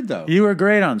 That was good, though. You were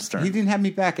great on Stern. He didn't have me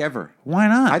back ever. Why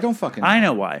not? I don't fucking know. I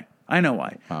know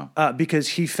why. Oh. Because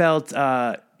he felt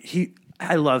I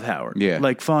love Howard. Yeah.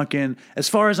 Fucking, as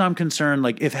far as I'm concerned,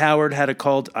 if Howard had a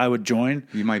cult, I would join.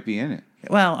 You might be in it.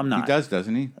 Well, I'm not. He does,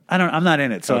 doesn't he? I'm not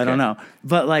in it, so okay. I don't know.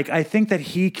 But I think that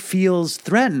he feels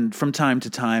threatened from time to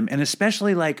time, and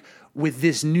especially with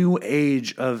this new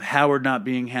age of Howard not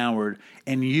being Howard,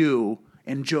 and you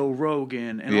and Joe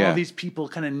Rogan and all these people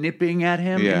kind of nipping at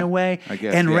him in a way. I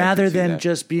guess. And rather than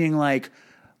just being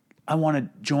I want to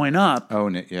join up,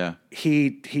 own it. Yeah.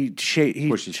 He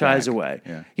shies back. away.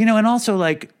 Yeah. And also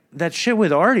that shit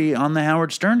with Artie on the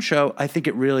Howard Stern show, I think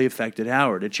it really affected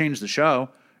Howard. It changed the show.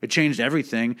 It changed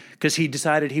everything because he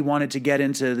decided he wanted to get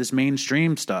into this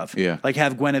mainstream stuff. Yeah. Like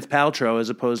have Gwyneth Paltrow as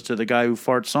opposed to the guy who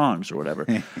farts songs or whatever.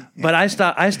 But I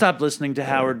stopped listening to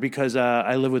Howard because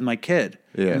I live with my kid.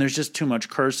 Yeah. And there's just too much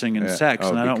cursing and sex,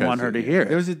 and I don't want her to hear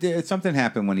it. Something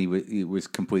happened when he was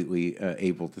completely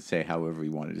able to say however he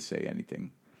wanted to say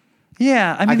anything.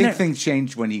 Yeah. I think things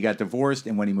changed when he got divorced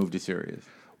and when he moved to Sirius.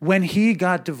 When he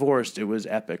got divorced, it was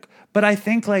epic. But I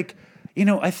think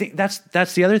I think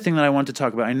that's the other thing that I want to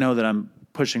talk about. I know that I'm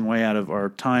pushing way out of our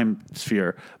time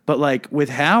sphere, but like with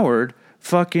Howard,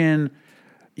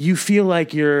 you feel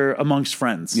like you're amongst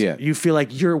friends. Yeah. You feel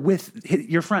like you're with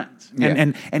your friends.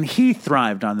 And he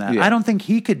thrived on that. Yeah. I don't think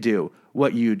he could do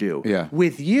what you do. Yeah.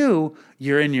 With you,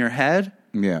 you're in your head.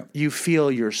 Yeah. You feel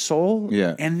your soul.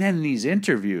 Yeah. And then these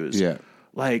interviews. Yeah.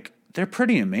 Like, they're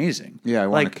pretty amazing. Yeah, I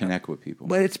want to connect with people.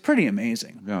 But it's pretty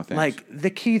amazing. No, thanks. Like the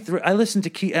Keith, I listen to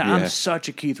Keith. Yeah. I'm such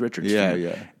a Keith Richards fan.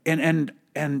 Yeah.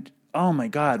 And oh my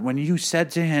God, when you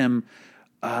said to him,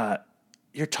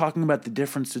 you're talking about the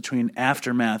difference between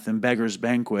Aftermath and Beggar's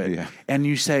Banquet, and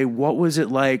you say, what was it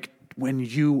like when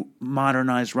you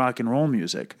modernized rock and roll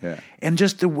music? Yeah. And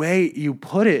just the way you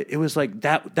put it, it was like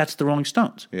that's the Rolling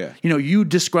Stones. Yeah. You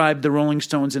described the Rolling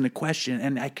Stones in a question,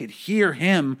 and I could hear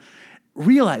him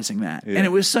realizing that. And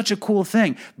it was such a cool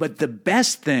thing. But the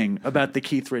best thing about the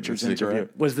Keith Richards interview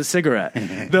was the cigarette.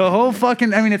 The whole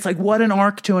it's like, what an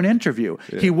arc to an interview.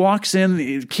 Yeah. He walks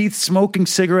in, Keith smoking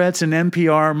cigarettes in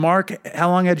NPR. Mark, how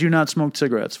long had you not smoked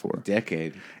cigarettes for? A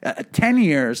decade. 10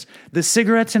 years. The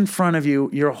cigarette's in front of you.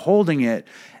 You're holding it.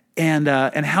 And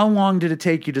how long did it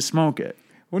take you to smoke it?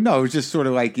 Well, no, it was just sort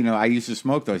of like, I used to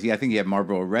smoke those. Yeah, I think he had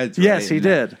Marlboro Reds. Right? Yes, he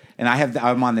did. And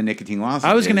I'm on the nicotine lozenges.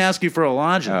 I was going to ask you for a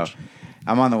lozenge. Oh.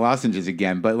 I'm on the lozenges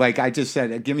again, but I just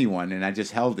said, give me one, and I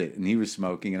just held it, and he was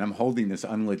smoking, and I'm holding this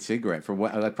unlit cigarette for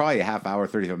probably a half hour,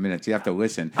 35 minutes. You have to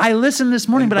listen. I listened this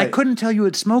morning, but I couldn't tell you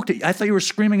had smoked it. I thought you were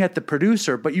screaming at the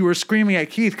producer, but you were screaming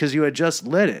at Keith because you had just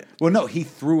lit it. Well, no, he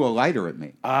threw a lighter at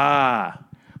me. Ah.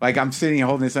 Like I'm sitting here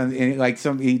holding this, and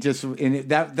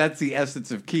that's the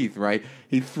essence of Keith, right?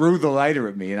 He threw the lighter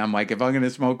at me, and I'm like, if I'm going to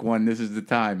smoke one, this is the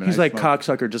time. And he's like,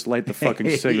 cocksucker, just light the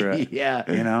fucking cigarette.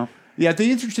 Yeah. Yeah,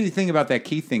 the interesting thing about that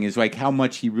Keith thing is how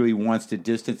much he really wants to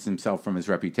distance himself from his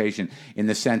reputation, in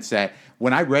the sense that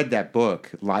when I read that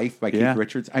book, Life by Keith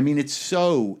Richards, it's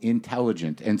so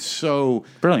intelligent and so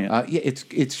brilliant.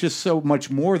 It's just so much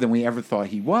more than we ever thought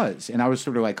he was. And I was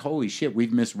sort of like, holy shit,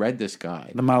 we've misread this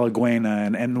guy. The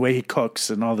Malaguena and the way he cooks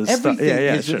and all this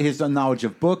Everything. stuff. His knowledge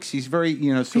of books, he's very,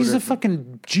 he's a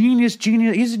fucking genius.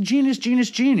 He's a genius.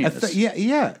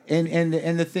 Yeah.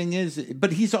 And the thing is,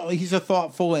 but he's a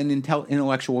thoughtful and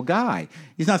intellectual guy.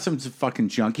 He's not some fucking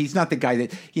junk. He's not the guy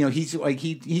that he's like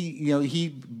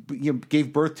he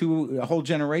gave birth to a whole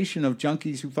generation of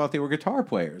junkies who thought they were guitar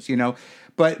players.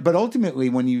 But ultimately,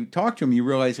 when you talk to him, you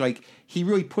realize he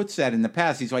really puts that in the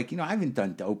past. He's like, I haven't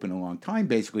done dope in a long time.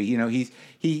 Basically,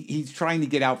 he's trying to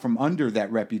get out from under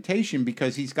that reputation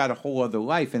because he's got a whole other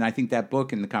life. And I think that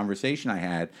book and the conversation I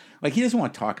had, he doesn't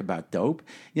want to talk about dope.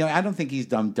 I don't think he's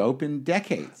done dope in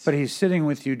decades. But he's sitting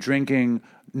with you drinking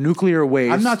nuclear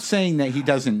waste. I'm not saying that he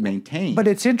doesn't maintain. But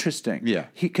it's interesting. Yeah.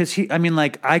 Because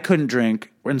I couldn't drink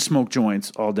and smoke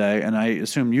joints all day, and I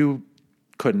assume you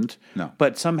couldn't. No.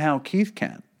 But somehow Keith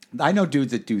can. I know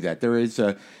dudes that do that. There is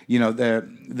the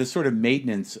sort of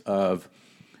maintenance of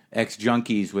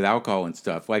ex-junkies with alcohol and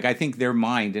stuff. I think their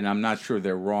mind, and I'm not sure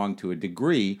they're wrong to a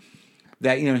degree,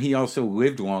 that, he also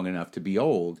lived long enough to be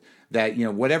old, that,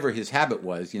 whatever his habit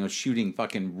was, shooting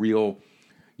fucking real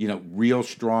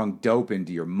strong dope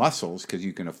into your muscles because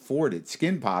you can afford it,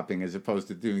 skin popping as opposed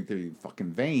to doing through your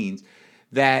fucking veins,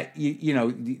 that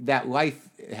that life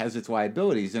has its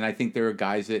liabilities. And I think there are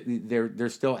guys that they're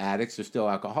still addicts, they're still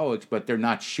alcoholics, but they're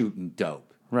not shooting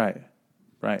dope. Right.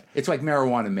 It's like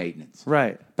marijuana maintenance.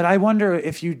 Right. But I wonder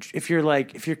if you're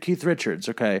Keith Richards,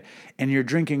 okay, and you're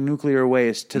drinking nuclear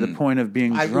waste to the point of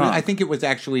being drunk. I think it was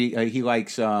actually he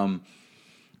likes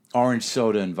orange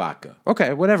soda and vodka.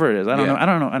 Okay, whatever it is. I don't know. I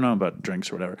don't know about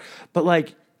drinks or whatever.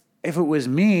 But if it was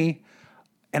me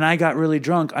and I got really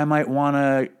drunk, I might want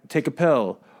to take a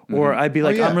pill. Or I'd be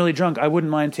like, I'm really drunk. I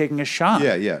wouldn't mind taking a shot.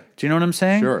 Yeah. Do you know what I'm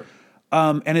saying? Sure.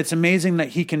 And it's amazing that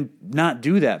he can not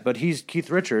do that. But he's Keith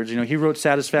Richards. He wrote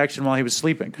Satisfaction while he was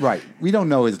sleeping. Right. We don't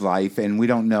know his life, and we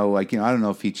don't know, I don't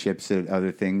know if he chips at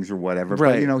other things or whatever.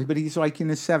 Right. But he's in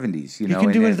his 70s. He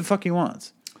can do whatever the fuck he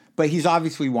wants. But he's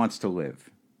obviously wants to live.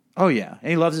 Oh yeah, and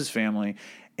he loves his family,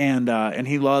 and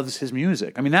he loves his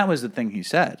music. That was the thing he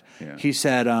said. Yeah.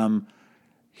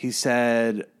 He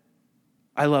said,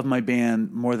 I love my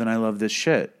band more than I love this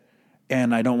shit.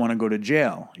 and I don't want to go to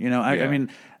jail. You know, I mean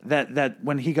that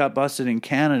when he got busted in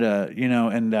Canada, you know,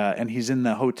 and he's in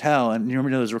the hotel, and you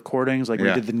remember those recordings, like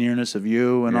we did The Nearness of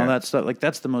You and all that stuff. Like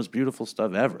that's the most beautiful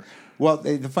stuff ever. Well,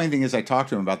 the funny thing is, I talked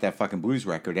to him about that fucking blues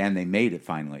record, and they made it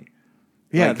finally.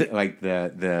 Yeah, like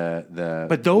the.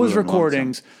 But those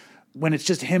recordings, when it's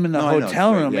just him in the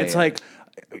hotel room, it's like.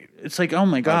 It's like, oh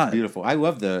my God, that's beautiful. I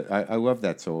love I love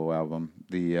that solo album.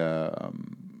 The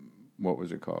what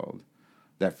was it called?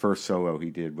 That first solo he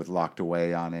did with Locked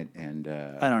Away on it, and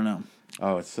I don't know.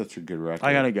 Oh, it's such a good record.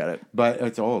 I gotta get it, but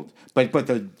it's old. But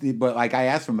like I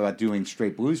asked him about doing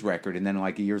straight blues record, and then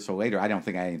like a year or so later, I don't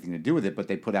think I had anything to do with it. But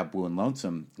they put out Blue and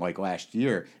Lonesome like last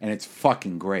year, and it's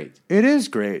fucking great. It is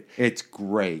great. It's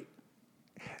great.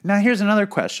 Now here's another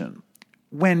question: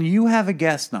 when you have a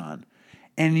guest on,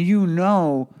 and you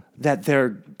know that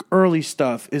their early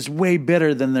stuff is way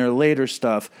better than their later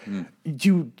stuff,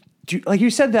 do like you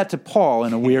said that to Paul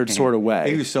in a weird sort of way.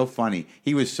 He was so funny.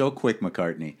 He was so quick,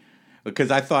 McCartney,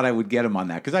 because I thought I would get him on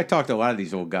that. Because I talked to a lot of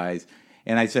these old guys,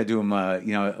 and I said to him,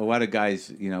 you know, a lot of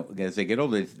guys, you know, as they get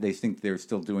older, they think they're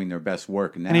still doing their best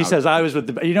work. And he says, I was with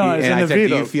the, you know, I was in the Beatles.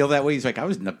 Do you feel that way? He's like, I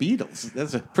was in the Beatles.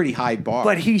 That's a pretty high bar.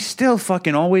 But he still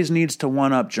fucking always needs to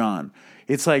one-up John.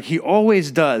 It's like he always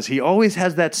does. He always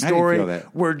has that story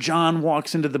where John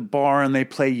walks into the bar and they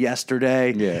play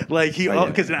Yesterday. Yeah, like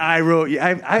because I wrote.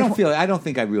 I don't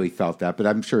think I really felt that, but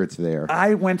I'm sure it's there.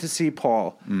 I went to see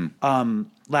Paul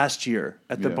last year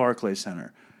at the Barclays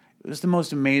Center. It was the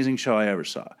most amazing show I ever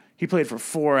saw. He played for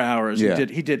 4 hours. Yeah.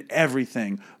 He did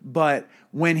everything. But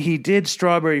when he did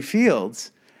Strawberry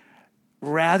Fields,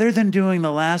 rather than doing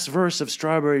the last verse of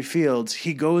Strawberry Fields,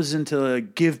 he goes into a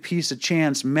Give Peace a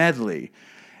Chance medley.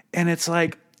 And it's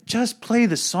like, just play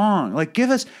the song. Like,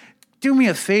 do me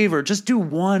a favor, just do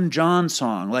one John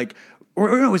song. Like,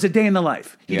 or it was A Day in the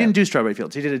Life. He didn't do Strawberry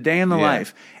Fields. He did A Day in the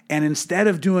Life. And instead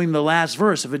of doing the last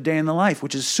verse of A Day in the Life,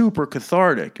 which is super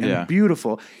cathartic and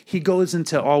beautiful, he goes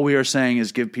into All We Are Saying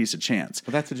Is Give Peace a Chance.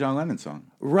 Well, that's a John Lennon song.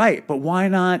 Right, but why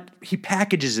not? He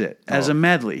packages it as a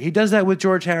medley. He does that with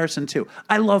George Harrison, too.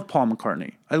 I love Paul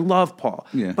McCartney. I love Paul.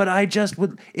 Yeah. But I just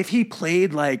would, if he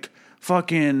played like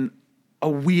fucking a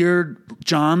weird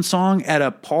John song at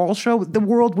a Paul show, the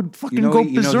world would fucking go berserk.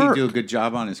 You know he'd do a good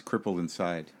job on is Crippled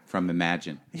Inside from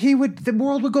Imagine. The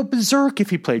world would go berserk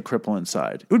if he played Cripple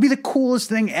Inside. It would be the coolest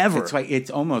thing ever. It's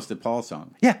almost a Paul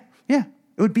song. Yeah. It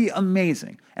would be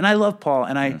amazing. And I love Paul,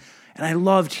 and I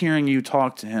loved hearing you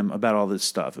talk to him about all this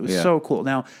stuff. It was so cool.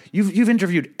 Now, you've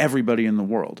interviewed everybody in the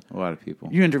world. A lot of people.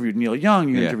 You interviewed Neil Young,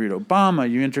 you interviewed Obama,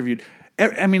 you interviewed...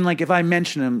 I mean, like, if I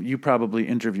mention him, you probably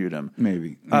interviewed him.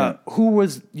 Maybe. Who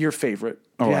was your favorite?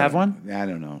 Do you have one? I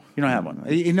don't know. You don't have one?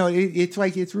 You know, it's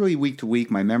like, it's really week to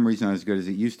week. My memory's not as good as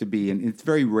it used to be, and it's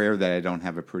very rare that I don't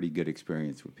have a pretty good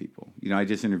experience with people. You know, I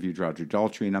just interviewed Roger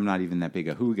Daltrey, and I'm not even that big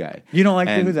a Who guy. You don't like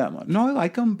the Who that much? No, I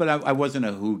like him, but I wasn't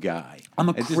a Who guy. I'm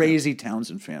a crazy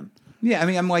Townsend fan. Yeah, I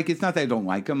mean, I'm like, it's not that I don't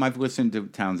like them. I've listened to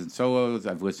Townsend solos,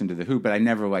 I've listened to the Who, but I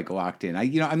never like locked in.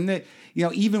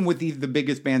 Even with the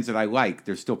biggest bands that I like,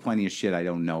 there's still plenty of shit I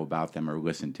don't know about them or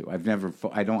listen to. I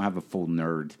don't have a full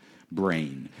nerd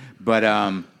brain, but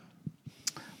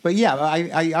yeah,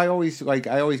 I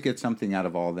always get something out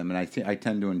of all of them, and I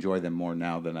tend to enjoy them more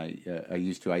now than I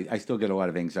used to. I still get a lot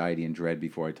of anxiety and dread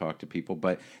before I talk to people,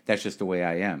 but that's just the way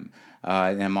I am.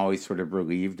 And I'm always sort of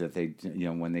relieved that they,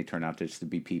 when they turn out just to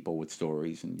be people with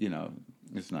stories, and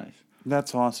it's nice.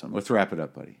 That's awesome. Let's wrap it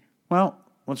up, buddy. Well,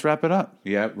 let's wrap it up.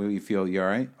 Yeah, you all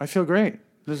right? I feel great.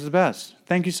 This is the best.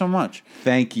 Thank you so much.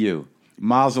 Thank you.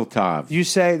 Mazel tov. You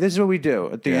say, this is what we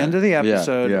do. At the end of the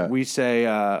episode, we say,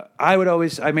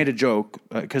 I made a joke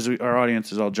because our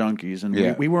audience is all junkies,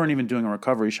 and we weren't even doing a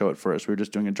recovery show at first. We were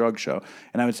just doing a drug show.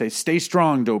 And I would say, stay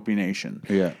strong, Dopey Nation.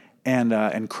 Yeah.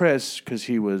 And Chris, because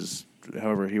he was,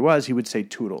 however he was, he would say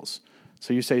toodles.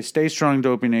 So you say, stay strong,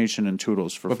 Dopey Nation, and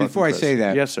toodles for But before Chris. I say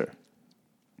that. Yes, sir.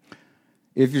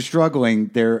 If you're struggling,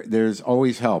 there's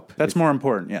always help. That's more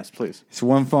important. Yes, please. It's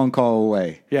one phone call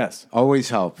away. Yes. Always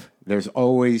help. There's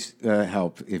always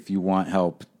help if you want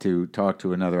help to talk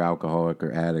to another alcoholic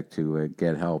or addict to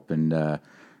get help. And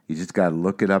you just got to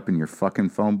look it up in your fucking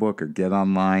phone book or get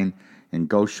online and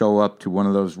go show up to one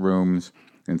of those rooms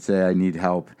and say, I need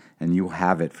help. And you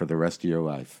have it for the rest of your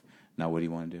life. Now, what do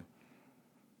you want to do?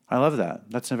 I love that.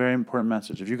 That's a very important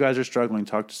message. If you guys are struggling,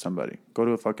 talk to somebody. Go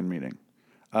to a fucking meeting.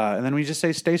 And then we just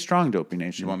say, stay strong, Dopey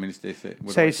Nation. You want me to stay fit?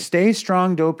 Say, stay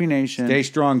strong, Dopey Nation. Stay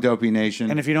strong, Dopey Nation.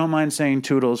 And if you don't mind saying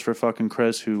toodles for fucking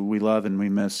Chris, who we love and we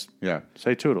miss,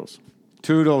 say toodles.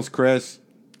 Toodles, Chris.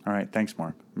 All right. Thanks,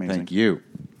 Mark. Amazing. Thank you.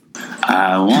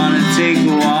 I want to take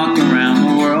a walk around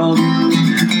the world.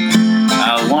 I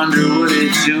I wonder would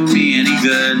it do me any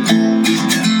good?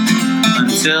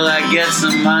 Until I get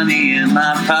some money in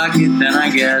my pocket, then I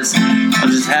guess I'll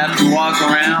just have to walk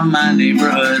around my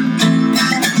neighborhood.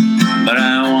 But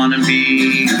I wanna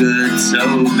be good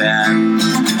so bad.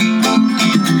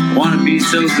 Wanna be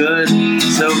so good,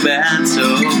 so bad,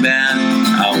 so bad.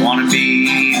 I wanna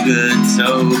be good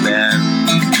so bad.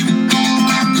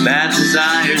 Bad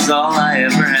desire's all I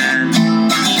ever had.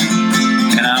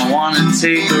 And I wanna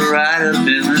take a ride up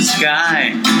in the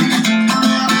sky.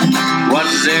 Watch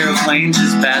this aeroplane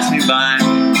just pass me by.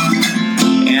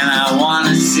 And I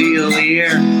wanna see a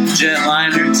Lear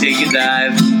jetliner take a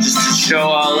dive, just to show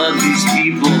all of these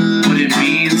people what it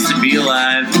means to be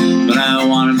alive. But I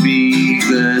wanna be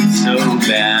good so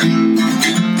bad.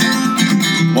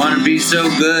 Wanna be so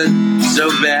good, so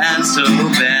bad, so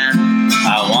bad.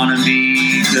 I wanna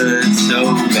be good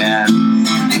so bad.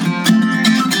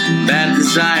 Bad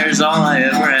desire's all I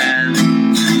ever had.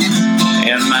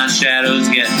 And my shadow's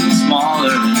getting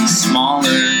smaller and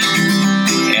smaller.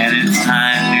 And it's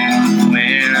time to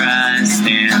where I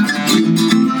stand.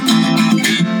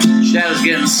 Shadow's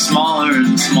getting smaller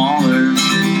and smaller.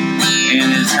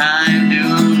 And it's time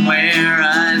to where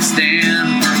I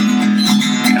stand.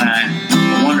 And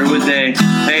I wonder would they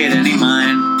pay it any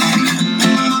mind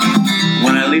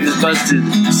when I leave this busted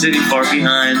city far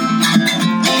behind.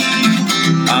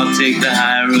 I'll take the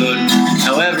high road,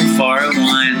 however far it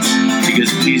winds, because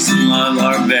peace and love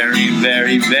are very,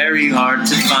 very, very hard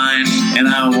to find. And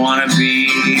I wanna be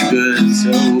good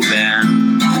so bad.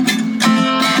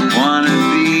 Wanna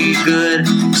be good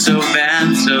so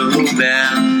bad, so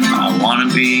bad. I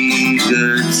wanna be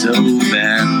good so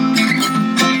bad.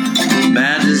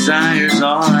 Bad desire's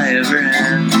all I ever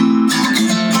had.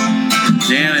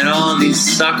 Damn it, all these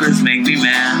suckers make me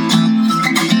mad.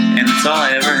 And it's all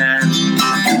I ever had.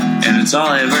 And it's all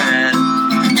I ever had.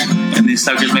 And these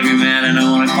suckers make me mad, and I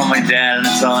want to call my dad, and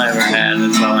it's all I ever had, and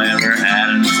it's all I ever had,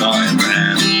 and it's all I ever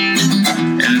had.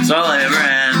 And it's all I ever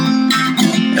had.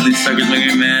 And these suckers make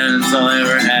me mad, and it's all I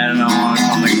ever had, and I want